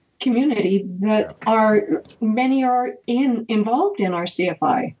LGBT community that many are involved in our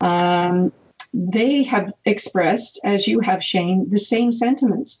CFI. They have expressed, as you have, Shane, the same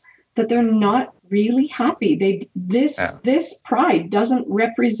sentiments, that they're not really happy. This Pride doesn't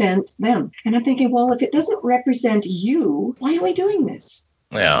represent them. And I'm thinking, well, if it doesn't represent you, why are we doing this?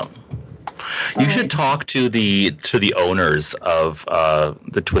 Yeah. You should talk to the owners of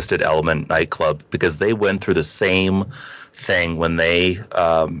the Twisted Element nightclub, because they went through the same thing when they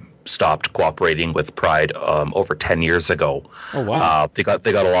stopped cooperating with Pride over 10 years ago. Oh wow! They got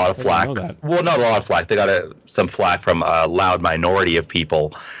a lot of flack. Well, not a lot of flack. They got some flack from a loud minority of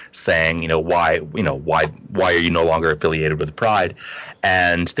people saying, why are you no longer affiliated with Pride?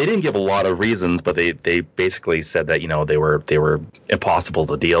 And they didn't give a lot of reasons, but they basically said that they were impossible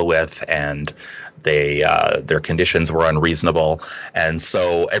to deal with, and their conditions were unreasonable. And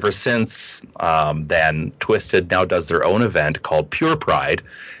so ever since then, Twisted now does their own event called Pure Pride.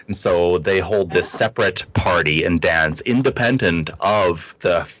 And so they hold this separate party and dance independent of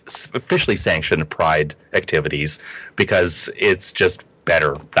the officially sanctioned Pride activities, because it's just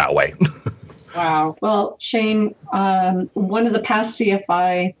better that way. Wow. Well, Shane, one of the past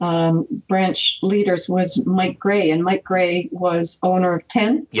CFI branch leaders was Mike Gray, and Mike Gray was owner of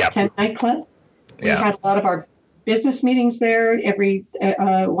 10 nightclub. We had a lot of our business meetings there every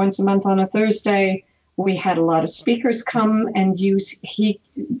once a month on a Thursday. We had a lot of speakers come and use. He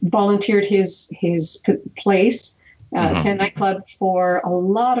volunteered his place, 10 nightclub, for a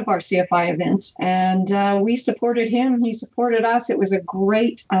lot of our CFI events, and we supported him. He supported us. It was a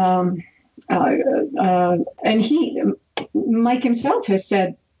great. And Mike himself has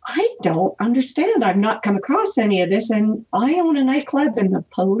said, I don't understand. I've not come across any of this. And I own a nightclub, and the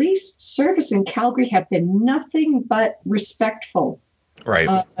police service in Calgary have been nothing but respectful.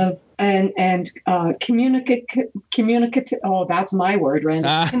 Right. And communicative. Oh, that's my word, Randy.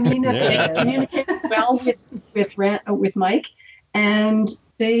 Communicate well with Mike, and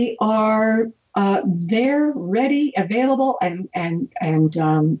they are they're ready, available, and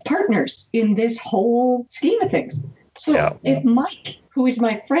partners in this whole scheme of things. So if Mike, who is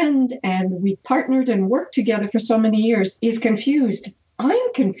my friend and we partnered and worked together for so many years, is confused,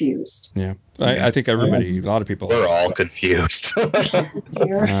 I'm confused. Yeah. I think everybody, a lot of people. We're all confused. I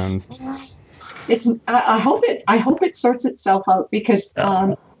hope it sorts itself out, because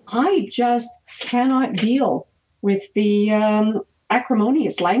I just cannot deal with the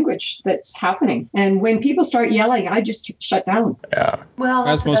acrimonious language that's happening. And when people start yelling, I just shut down. Yeah. Well,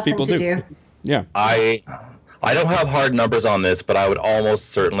 that's as most people do. Yeah. I don't have hard numbers on this, but I would almost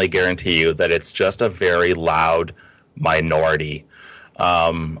certainly guarantee you that it's just a very loud minority.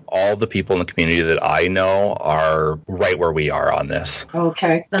 All the people in the community that I know are right where we are on this.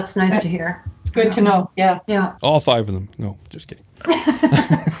 Okay. That's nice to hear. It's good to know. Yeah. Yeah. All 5 of them. No, just kidding.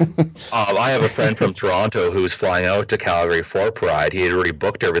 I have a friend from Toronto who's flying out to Calgary for Pride. He had already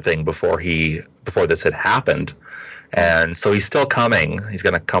booked everything before this had happened. And so he's still coming. He's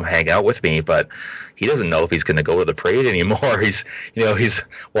going to come hang out with me, but he doesn't know if he's going to go to the parade anymore. I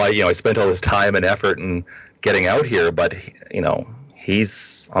spent all this time and effort in getting out here, but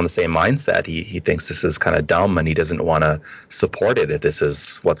he's on the same mindset. He thinks this is kind of dumb, and he doesn't want to support it if this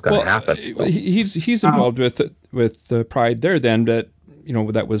is what's going to happen. He's involved with the Pride there then that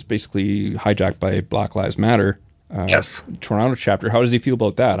was basically hijacked by Black Lives Matter. Yes. Toronto chapter. How does he feel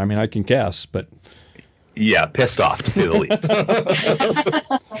about that? I mean, I can guess, but yeah, pissed off to say the least.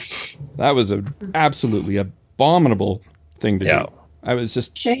 That was an absolutely abominable thing to do. I was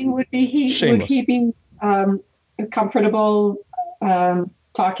just Shane would he be comfortable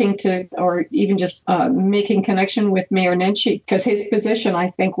talking to, or even just making connection with Mayor Nenshi, because his position, I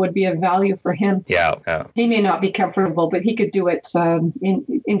think, would be of value for him. Yeah. He may not be comfortable, but he could do it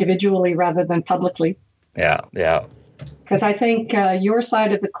individually rather than publicly. Yeah. Because I think your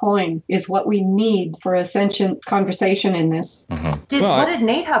side of the coin is what we need for a sentient conversation in this. Mm-hmm. What did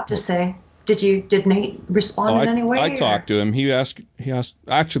Nate have to say? Did Nate respond in any way? I talked to him. He asked.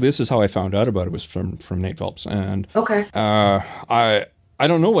 Actually, this is how I found out about it. Was from Nate Phelps, and okay. I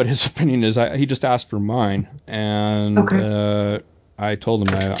don't know what his opinion is. He just asked for mine, and I told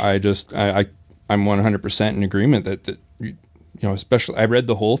him I'm 100% in agreement that especially I read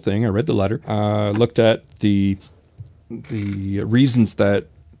the whole thing. I read the letter, looked at the reasons that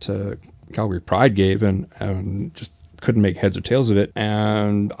Calgary Pride gave, and just couldn't make heads or tails of it.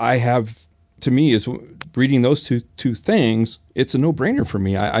 And to me, is reading those two things, it's a no-brainer for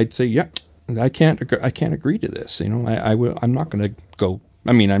me. I'd say, yeah, I can't agree to this. I'm not going to go.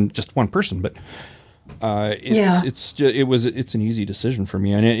 I mean, I'm just one person, but it's an easy decision for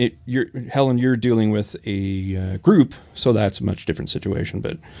me. And Helen, you're dealing with a group, so that's a much different situation.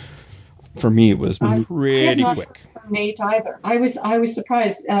 But for me, it was pretty quick. Nate either. I was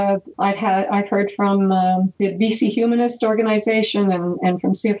surprised. I've heard from the BC Humanist Organization and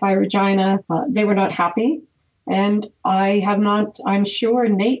from CFI Regina. They were not happy, and I have not. I'm sure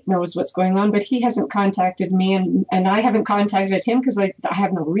Nate knows what's going on, but he hasn't contacted me, and I haven't contacted him because I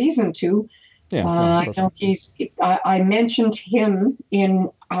have no reason to. Yeah, I know I mentioned him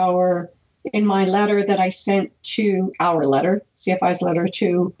in my letter that I sent to CFI's letter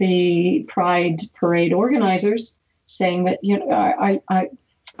to the Pride Parade organizers, saying that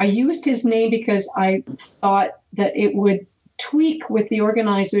I used his name because I thought that it would tweak with the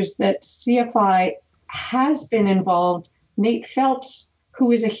organizers that CFI has been involved. Nate Phelps,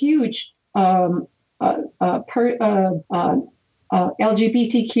 who is a huge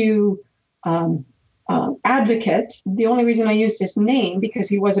LGBTQ advocate. The only reason I used his name, because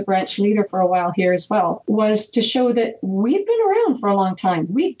he was a branch leader for a while here as well, was to show that we've been around for a long time.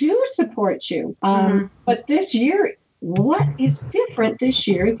 We do support you. But this year, what is different this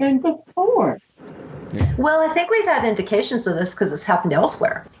year than before? Well, I think we've had indications of this because it's happened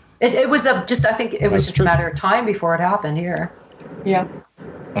elsewhere. It was I think it was just a matter of time before it happened here. Yeah.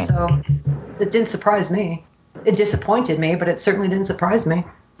 So it didn't surprise me. It disappointed me, but it certainly didn't surprise me.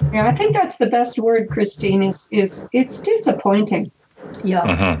 Yeah, I think that's the best word, Christine, is it's disappointing. Yeah.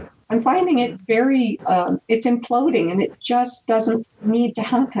 Mm-hmm. I'm finding it very, it's imploding, and it just doesn't need to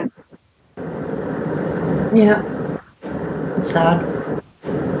happen. Yeah. It's sad.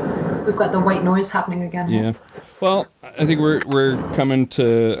 We've got the white noise happening again. Yeah. Well, I think we're coming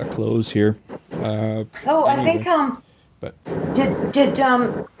to a close here. I think but Did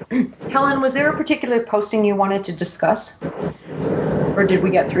Helen, was there a particular posting you wanted to discuss? Or did we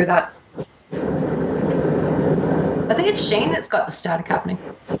get through that? I think it's Shane that's got the static happening.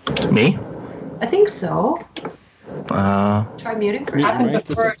 Me? I think so. Try muting for a second. Happened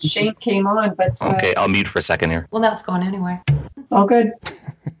before Shane came on, but Okay, I'll mute for a second here. Well, now it's gone anyway. all good.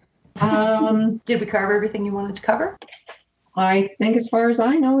 Did we cover everything you wanted to cover? I think, as far as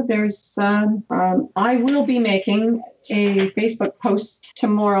I know, there's. I will be making a Facebook post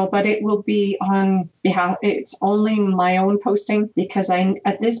tomorrow, but it will be on behalf. It's only my own posting because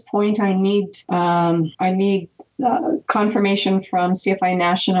at this point I need confirmation from CFI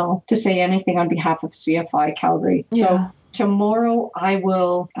National to say anything on behalf of CFI Calgary. Yeah. So tomorrow I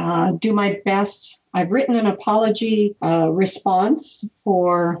will do my best. I've written an apology response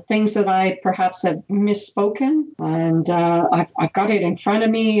for things that I perhaps have misspoken, and I've got it in front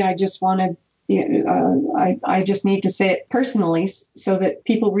of me. I just want to. I just need to say it personally so that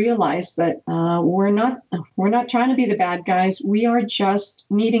people realize that we're not trying to be the bad guys. We are just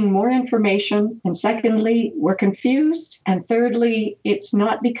needing more information. And secondly, we're confused. And thirdly, it's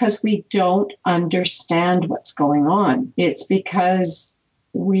not because we don't understand what's going on. It's because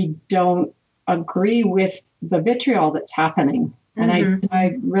we don't agree with the vitriol that's happening. And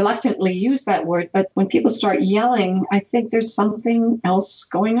I reluctantly use that word, but when people start yelling, I think there's something else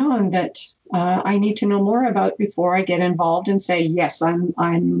going on that I need to know more about before I get involved and say, yes,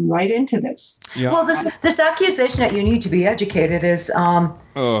 I'm right into this. Yeah. Well, this accusation that you need to be educated is,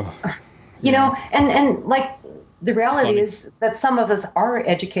 you know, and like the reality is that some of us are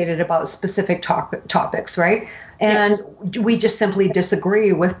educated about specific topics, right? And we just simply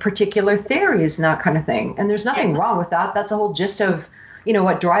disagree with particular theories and that kind of thing. And there's nothing wrong with that. That's the whole gist of, you know,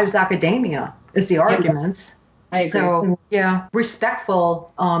 what drives academia is the arguments. I agree. So, yeah,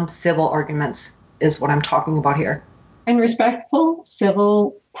 respectful civil arguments is what I'm talking about here. And respectful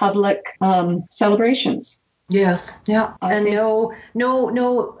civil public celebrations. Yes, yeah, and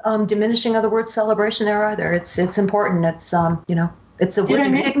no diminishing of the word celebration there either. It's important. It's you know, it's a word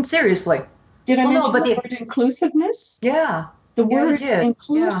to be taken seriously. Did I mention the word inclusiveness? Yeah. The word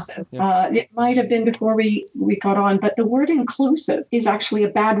inclusive, it might have been before we got on, but the word inclusive is actually a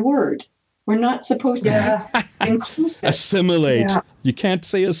bad word. We're not supposed to be inclusive. Assimilate. Yeah. You can't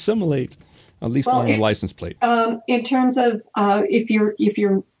say assimilate, at least on the license plate. In terms of if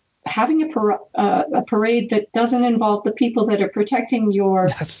you're having a parade that doesn't involve the people that are protecting your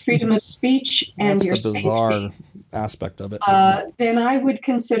freedom of speech and your safety. That's the bizarre aspect of it. Then I would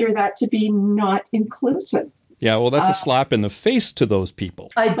consider that to be not inclusive. Yeah, well, that's a slap in the face to those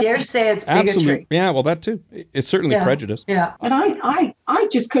people. I dare say it's bigotry. Absolutely. Yeah, well, that too. It's certainly prejudice. Yeah. And I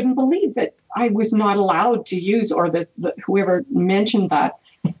just couldn't believe that I was not allowed to use, or whoever mentioned that,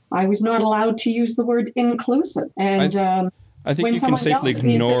 I was not allowed to use the word inclusive. And I think you can safely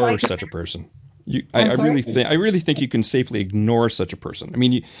ignore such a person. I really think you can safely ignore such a person. I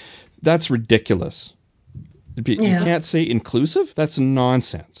mean, that's ridiculous. You can't say inclusive? That's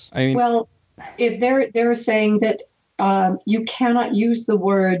nonsense. I mean, well, they're saying that you cannot use the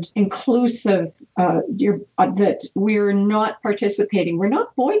word inclusive. That we're not participating. We're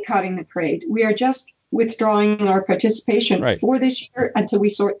not boycotting the parade. We are just withdrawing our participation for this year until we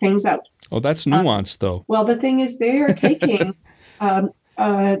sort things out. Oh, that's nuanced, though. Well, the thing is, they are taking.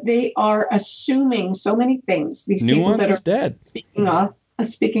 They are assuming so many things. These nuance people that is are dead.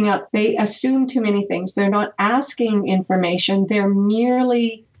 Speaking up, they assume too many things. They're not asking information. They're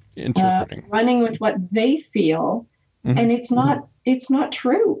merely interpreting, running with what they feel, and it's not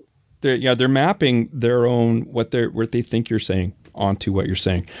true. They're mapping their own what they think you're saying onto what you're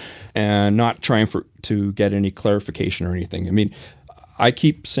saying, and not trying to get any clarification or anything. I mean, I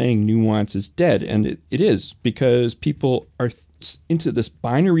keep saying nuance is dead, and it is, because people are into this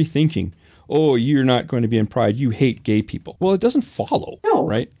binary thinking. Oh, you're not going to be in Pride. You hate gay people. Well, it doesn't follow,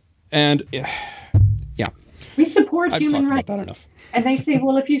 right? And we support human rights. About that enough. And they say,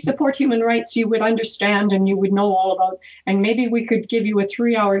 well, if you support human rights, you would understand and you would know all about. And maybe we could give you a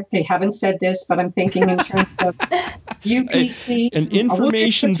 3-hour. They haven't said this, but I'm thinking in terms of UPC, an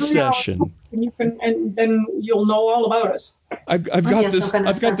information session. And then you'll know all about us. I've got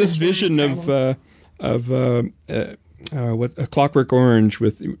this vision of what a Clockwork Orange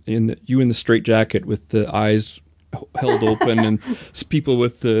with you in the straitjacket with the eyes held open and people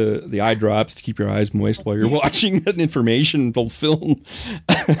with the eye drops to keep your eyes moist while you're watching an informational film.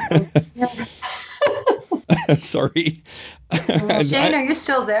 Sorry. Shane, are you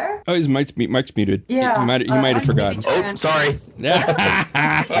still there? Oh, his mic's muted. Yeah. He might have forgotten. Oh, sorry.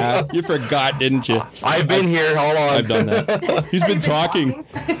 You forgot, didn't you? I've been here. Hold on. I've done that. He's been talking.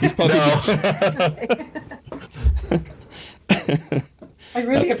 He's probably I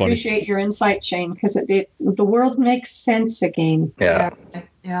really That's funny. appreciate your insight, Shane, because the world makes sense again. Yeah.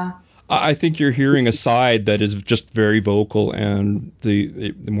 Yeah. I think you're hearing a side that is just very vocal, and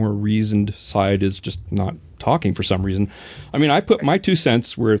the more reasoned side is just not talking for some reason. I mean, I put my 2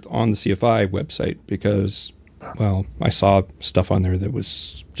 cents worth on the CFI website because, well, I saw stuff on there that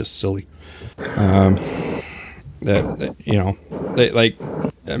was just silly. Like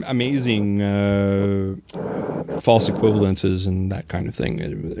amazing false equivalences and that kind of thing.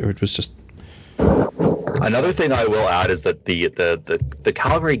 It was just. Another thing I will add is that the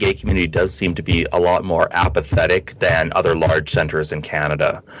Calgary gay community does seem to be a lot more apathetic than other large centers in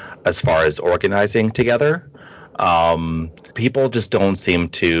Canada as far as organizing together. People just don't seem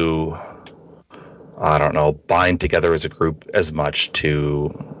to, I don't know, bind together as a group as much for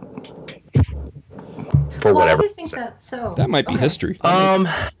Why whatever. do you think that's so? That might be history.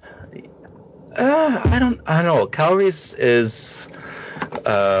 I don't know. Calgary's is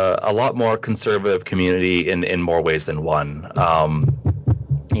a lot more conservative community in more ways than one.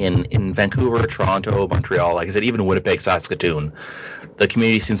 In Vancouver, Toronto, Montreal, like I said, even Winnipeg, Saskatoon, the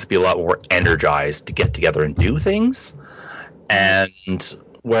community seems to be a lot more energized to get together and do things. And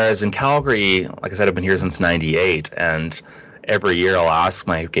whereas in Calgary, like I said, I've been here since '98, and every year I'll ask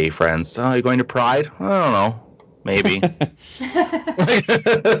my gay friends, "Oh, are you going to Pride?" I don't know, maybe.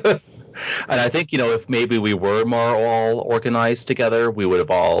 And I think, if maybe we were more all organized together, we would have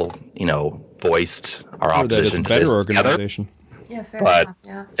all, voiced our Or that it's a opposition to better this organization. Yeah, fair But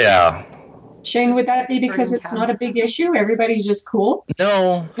enough. Yeah. yeah, Shane, would that be because it's not a big issue? Everybody's just cool?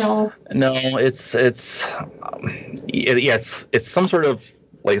 no, No. it's some sort of,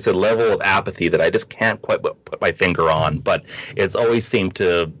 like I said, level of apathy that I just can't quite put my finger on, but it's always seemed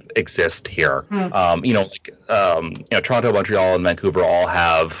to exist here. Toronto, Montreal, and Vancouver all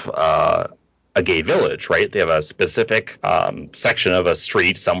have a gay village, right? They have a specific section of a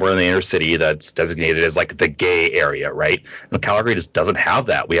street somewhere in the inner city that's designated as like the gay area, right? And Calgary just doesn't have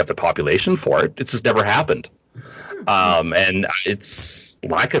that. We have the population for it. It's just never happened. And it's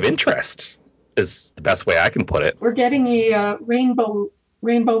lack of interest is the best way I can put it. We're getting a Rainbow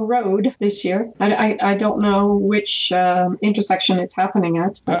Road this year. I don't know which intersection it's happening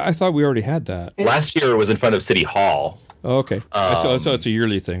at. I thought we already had that. Last year it was in front of City Hall. Oh, okay. So it's a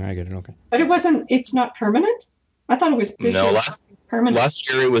yearly thing. I get it. Okay. But it's not permanent? I thought it was permanent.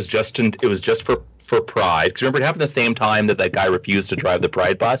 Last year it was just for Pride. Because remember, it happened the same time that guy refused to drive the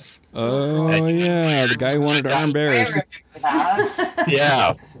Pride bus. Oh, yeah. The guy who wanted to arm bears. I remember that.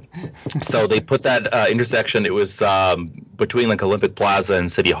 Yeah. So they put that intersection. It was between like Olympic Plaza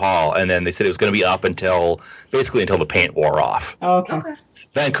and City Hall, and then they said it was going to be up until the paint wore off. Okay.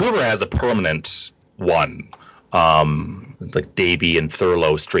 Vancouver has a permanent one. It's like Davie and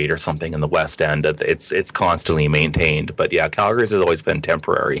Thurlow Street or something in the West End. It's constantly maintained, but yeah, Calgary's has always been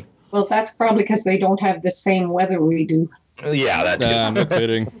temporary. Well, that's probably because they don't have the same weather we do. Yeah, that too. No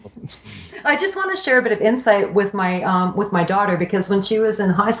kidding. I just want to share a bit of insight with my daughter, because when she was in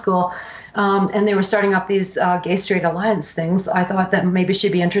high school, and they were starting up these gay straight alliance things, I thought that maybe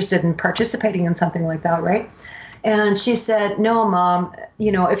she'd be interested in participating in something like that, right? And she said, "No, Mom,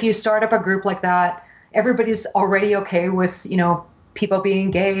 if you start up a group like that, everybody's already okay with, people being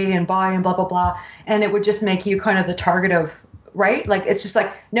gay and bi and blah, blah, blah. And it would just make you kind of the target of, right? Like, it's just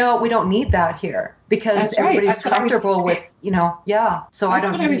like, no, we don't need that here because That's right. everybody's That's comfortable with, yeah. So That's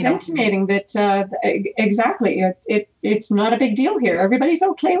what I was intimating, that exactly. It's not a big deal here. Everybody's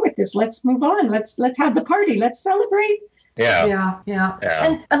okay with this. Let's move on. Let's have the party. Let's celebrate. Yeah.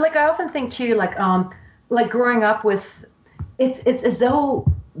 And like, I often think too, like growing up with, it's as though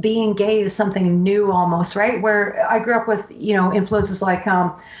being gay is something new almost, right? Where I grew up with, influences like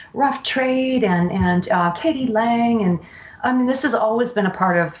Rough Trade and Katie Lang. And I mean, this has always been a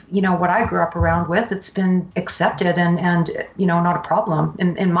part of, what I grew up around with. It's been accepted and not a problem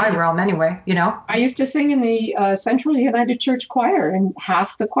in my realm anyway, I used to sing in the Central United Church Choir, and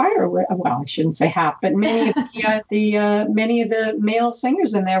half the choir were, well, I shouldn't say half, but many of many of the male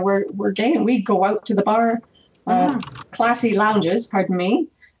singers in there were gay, and we'd go out to the bar, classy lounges, pardon me,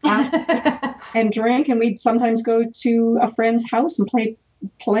 and drink, and we'd sometimes go to a friend's house and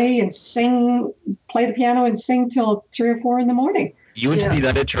play and sing, play the piano and sing till 3 or 4 in the morning. You went to the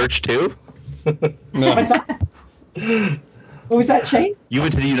United Church too? No. What's that? What was that, Shane? You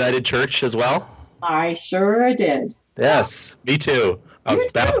went to the United Church as well? I sure did. Yes, me too. I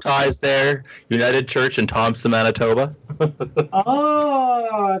was baptized there, United Church in Thompson, Manitoba.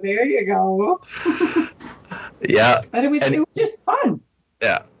 Oh, there you go. Yeah. But it was just fun.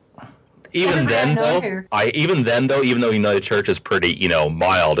 Yeah. even then though, even though United Church is pretty,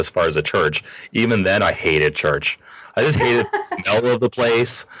 mild as far as a church, even then I hated church. I just hated the smell of the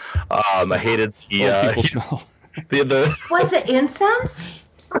place. I hated the people smell. Was it incense?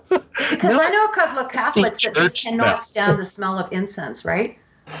 Because I know a couple of Catholics that just cannot stand the smell of incense, right?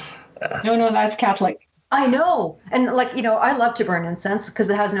 No, that's Catholic. I know. And I love to burn incense because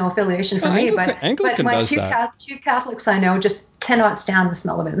it has no affiliation for me. But my two Catholics I know just cannot stand the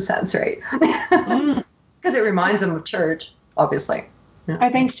smell of incense, right? Because it reminds them of church, obviously. Yeah.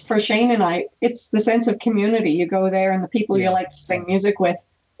 I think for Shane and I, it's the sense of community. You go there and the people you like to sing music with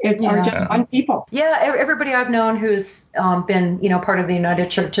are just fun people. Yeah, everybody I've known who's been, part of the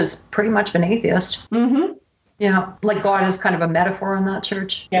United Church has pretty much been atheist. Mm-hmm. Yeah, like God is kind of a metaphor in that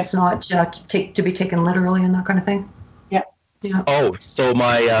church. Yes. It's not to be taken literally and that kind of thing. Yeah. Yeah. Oh, so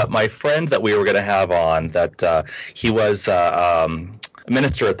my friend that we were going to have on, that he was a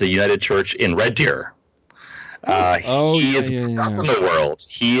minister at the United Church in Red Deer. He is in the world.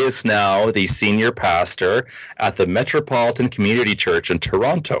 He is now the senior pastor at the Metropolitan Community Church in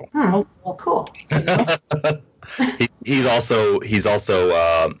Toronto. Oh, well, cool. He's also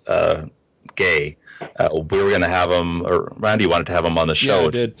gay. We were going to have him, or Randy wanted to have him on the show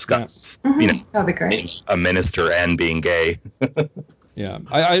to discuss, that'd be great. Being a minister and being gay. Yeah,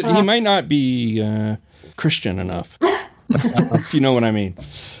 he might not be Christian enough, if you know what I mean.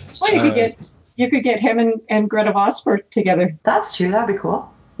 Well, you could get him and Greta Vosper together. That's true. That'd be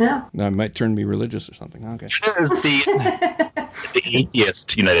cool. Yeah. That might turn me religious or something. Okay. Is the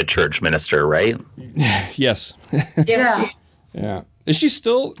atheist United Church minister, right? Yes. Yes. Yeah. Does she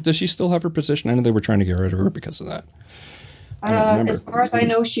still have her position? I know they were trying to get rid of her because of that. As far as I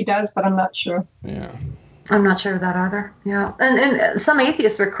know, she does, but I'm not sure. Yeah. I'm not sure of that either. Yeah. And some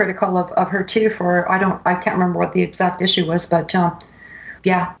atheists were critical of her too I can't remember what the exact issue was, but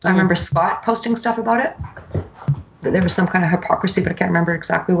I remember Scott posting stuff about it. There was some kind of hypocrisy, but I can't remember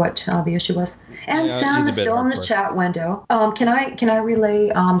exactly what the issue was. And Sam is still in the chat window. Can I relay?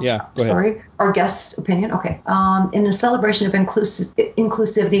 Go ahead. Our guest's opinion. Okay. In a celebration of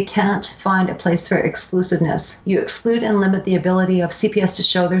inclusivity, can't find a place for exclusiveness. You exclude and limit the ability of CPS to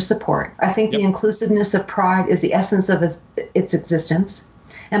show their support. I think the inclusiveness of Pride is the essence of its existence.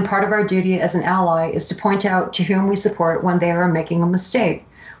 And part of our duty as an ally is to point out to whom we support when they are making a mistake.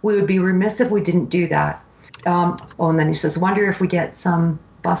 We would be remiss if we didn't do that. And then he says, wonder if we get some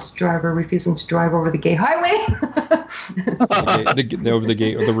bus driver refusing to drive over the gay highway. Over the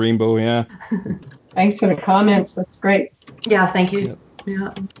gate or the rainbow, yeah. Thanks for the comments. That's great. Yeah, thank you.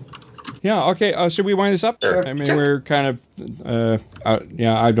 Yeah. Yeah, okay. Should we wind this up? Sure. I mean, we're kind of,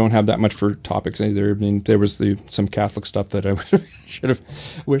 I don't have that much for topics either. I mean, there was some Catholic stuff that I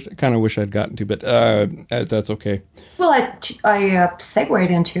wish I'd gotten to, but that's okay. Well, I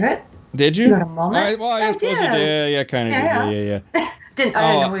segued into it. Did you? You got a moment? I suppose you did. Yeah, kind of did. Yeah. I didn't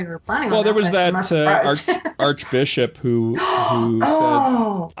know we were planning on that. Well, there was that archbishop who said,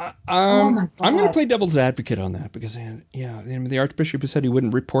 oh my God. I'm going to play devil's advocate on that because, the archbishop said he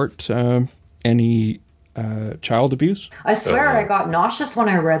wouldn't report any child abuse. I swear I got nauseous when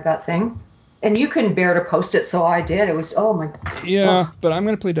I read that thing. And you couldn't bear to post it, so I did. It was, oh my God. Yeah, but I'm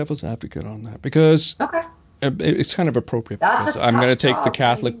going to play devil's advocate on that because... Okay. It's kind of appropriate. That's I'm going to take the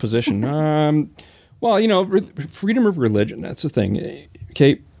Catholic position. Freedom of religion, that's the thing.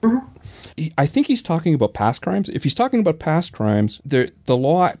 Okay. Mm-hmm. I think he's talking about past crimes. If he's talking about past crimes, the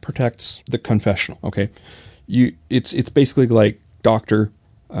law protects the confessional, okay? It's basically like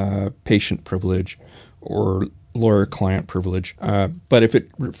doctor-patient privilege or lawyer-client privilege. But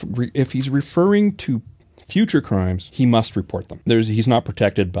if he's referring to future crimes, he must report them. He's not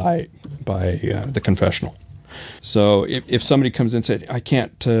protected by the confessional. So if somebody comes in and said, I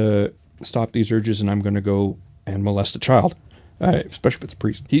can't stop these urges and I'm going to go and molest a child, especially if it's a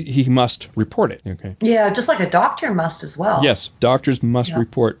priest, he must report it. Okay. Yeah, just like a doctor must as well. Yes, doctors must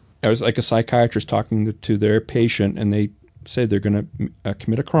report. I was like a psychiatrist talking to their patient and they say they're going to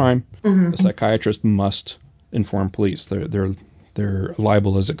commit a crime. Mm-hmm. The psychiatrist must inform police. They're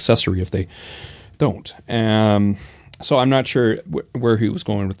liable as accessory if they don't. So I'm not sure where he was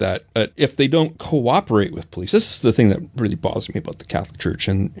going with that. But if they don't cooperate with police, this is the thing that really bothers me about the Catholic Church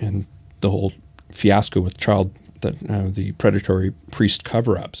and the whole fiasco with the predatory priest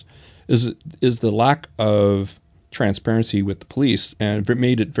cover-ups, is the lack of transparency with the police, and it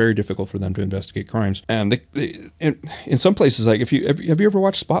made it very difficult for them to investigate crimes. And in some places, like have you ever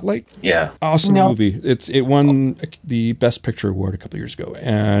watched Spotlight? Yeah, awesome movie. It won the Best Picture award a couple of years ago,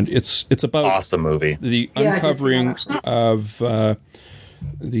 and it's about awesome movie. The uncovering of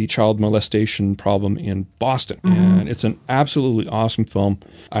the child molestation problem in Boston. And it's an absolutely awesome film.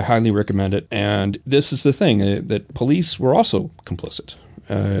 I highly recommend it. And this is the thing, that police were also complicit.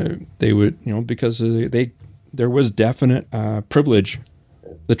 They would, because there was definite privilege.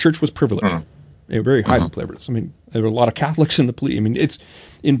 The church was privileged. They were very highly privileged. I mean, there were a lot of Catholics in the police. I mean, it's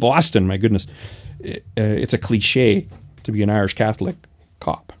in Boston, my goodness. It's a cliche to be an Irish Catholic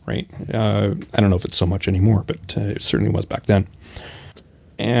cop, right? I don't know if it's so much anymore, but it certainly was back then.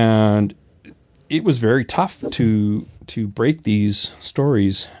 And it was very tough to break these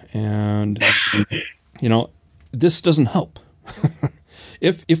stories, and this doesn't help.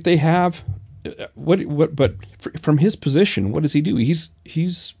 if they have but from his position, what does he do?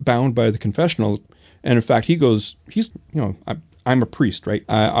 He's bound by the confessional, and in fact, I'm a priest, right?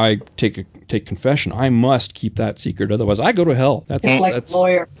 I take confession. I must keep that secret, otherwise I go to hell. That's a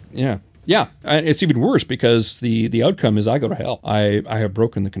lawyer. Yeah. Yeah, and it's even worse because the outcome is I go to hell. I have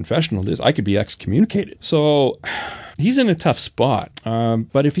broken the confessional. I could be excommunicated. So he's in a tough spot.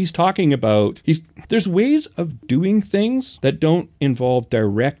 But if he's talking about, there's ways of doing things that don't involve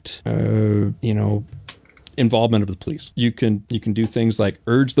direct, involvement of the police. You can do things like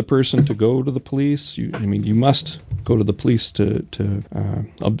urge the person to go to the police. You must go to the police to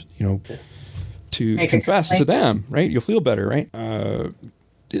confess to them, right? You'll feel better, right?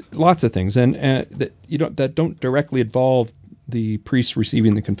 Lots of things, and that don't directly involve the priest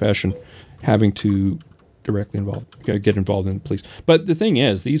receiving the confession, having to directly get involved in the police. But the thing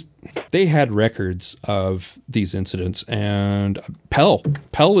is, they had records of these incidents, and Pell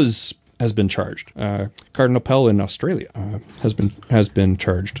has been charged. Cardinal Pell in Australia has been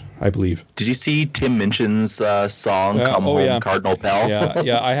charged, I believe. Did you see Tim Minchin's song "Come Home, yeah. Cardinal Pell"?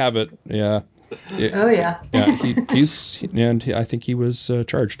 Yeah, I have it. Yeah. Yeah. I think he was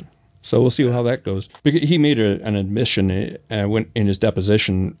charged. So we'll see how that goes. Because he made an admission in his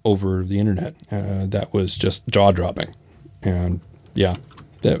deposition over the internet that was just jaw dropping, and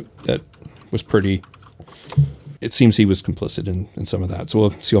that was pretty. It seems he was complicit in some of that. So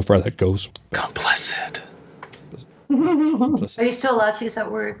we'll see how far that goes. Complicit. Are you still allowed to use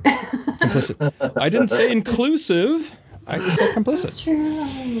that word? Complicit. I didn't say inclusive. I just said complicit. That's true.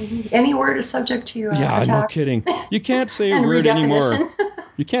 Any word is subject to attack. No kidding. You can't say a word anymore.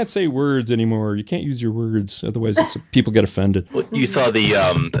 You can't say words anymore. You can't use your words, otherwise people get offended. Well, you saw the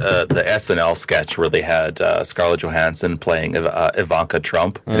SNL sketch where they had Scarlett Johansson playing Ivanka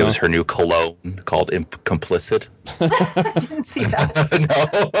Trump, and it was her new cologne called Complicit. I didn't see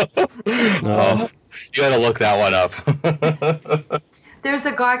that. No. You gotta look that one up. There's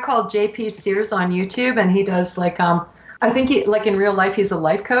a guy called JP Sears on YouTube, and he does I think he in real life he's a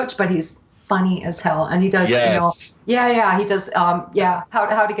life coach, but he's funny as hell, and he does he does how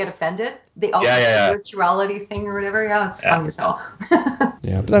to get offended, the virtuality thing or whatever. It's funny as hell.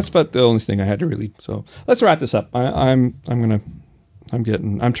 But that's about the only thing I had to really. So let's wrap this up. I'm turning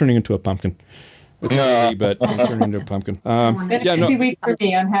into a pumpkin. It's early, but I'm turning into a pumpkin. It's a busy week for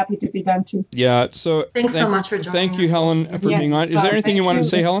me. I'm happy to be done too. Yeah. So thanks so much for joining. Thank you, Helen, for being on. Is there anything you wanted to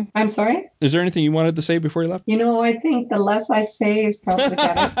say, Helen? I'm sorry? Is there anything you wanted to say before you left? I think the less I say is probably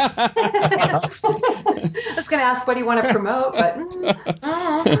better. I was going to ask what do you want to promote, but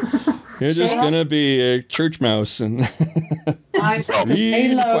you're just going to be a church mouse and I'm going to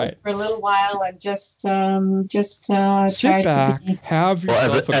lay low for a little while and just sit back, have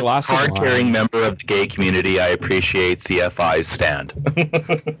yourself a glass of wine. As a card-carrying member of the gay community, I appreciate CFI's stand.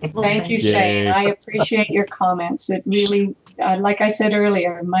 Thank you, Shane. I appreciate your comments. It really, like I said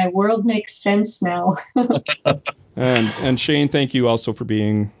earlier, my world makes sense now. And Shane, thank you also for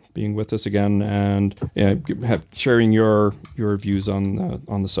being with us again and sharing your views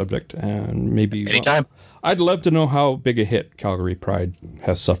on the subject, and maybe anytime. I'd love to know how big a hit Calgary Pride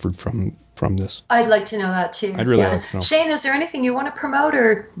has suffered from this. I'd like to know that too. I'd really like to know. Shane, is there anything you want to promote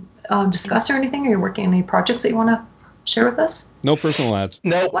or discuss or anything? Are you working on any projects that you want to share with us? No personal ads.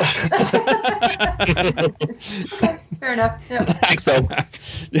 No. Okay, fair enough. Yeah. I think so.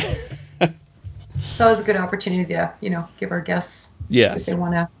 It's always a good opportunity to, give our guests if they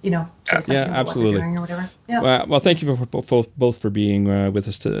want to, say something about absolutely. what they're doing or whatever. Yeah. Well, thank you for both for being with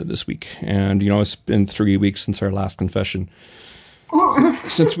us this week. And, it's been 3 weeks since our last confession.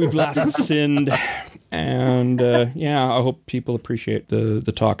 Since we've last sinned. And, I hope people appreciate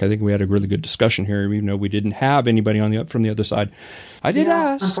the talk. I think we had a really good discussion here, even though we didn't have anybody from the other side. I did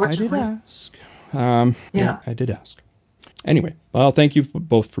ask. I did ask. Anyway, well, thank you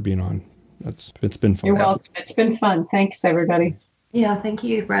both for being on. It's been fun. You're welcome. It's been fun. Thanks, everybody. Yeah, thank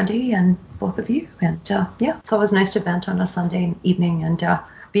you, Brandy, and both of you. And it's always nice to vent on a Sunday evening and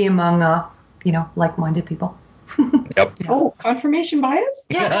be among, like-minded people. Yep. Oh, confirmation bias?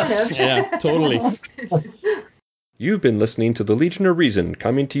 Yeah, kind of. Yeah, totally. You've been listening to The Legion of Reason,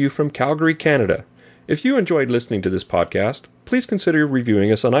 coming to you from Calgary, Canada. If you enjoyed listening to this podcast, please consider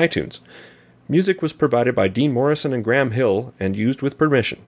reviewing us on iTunes. Music was provided by Dean Morrison and Graham Hill and used with permission.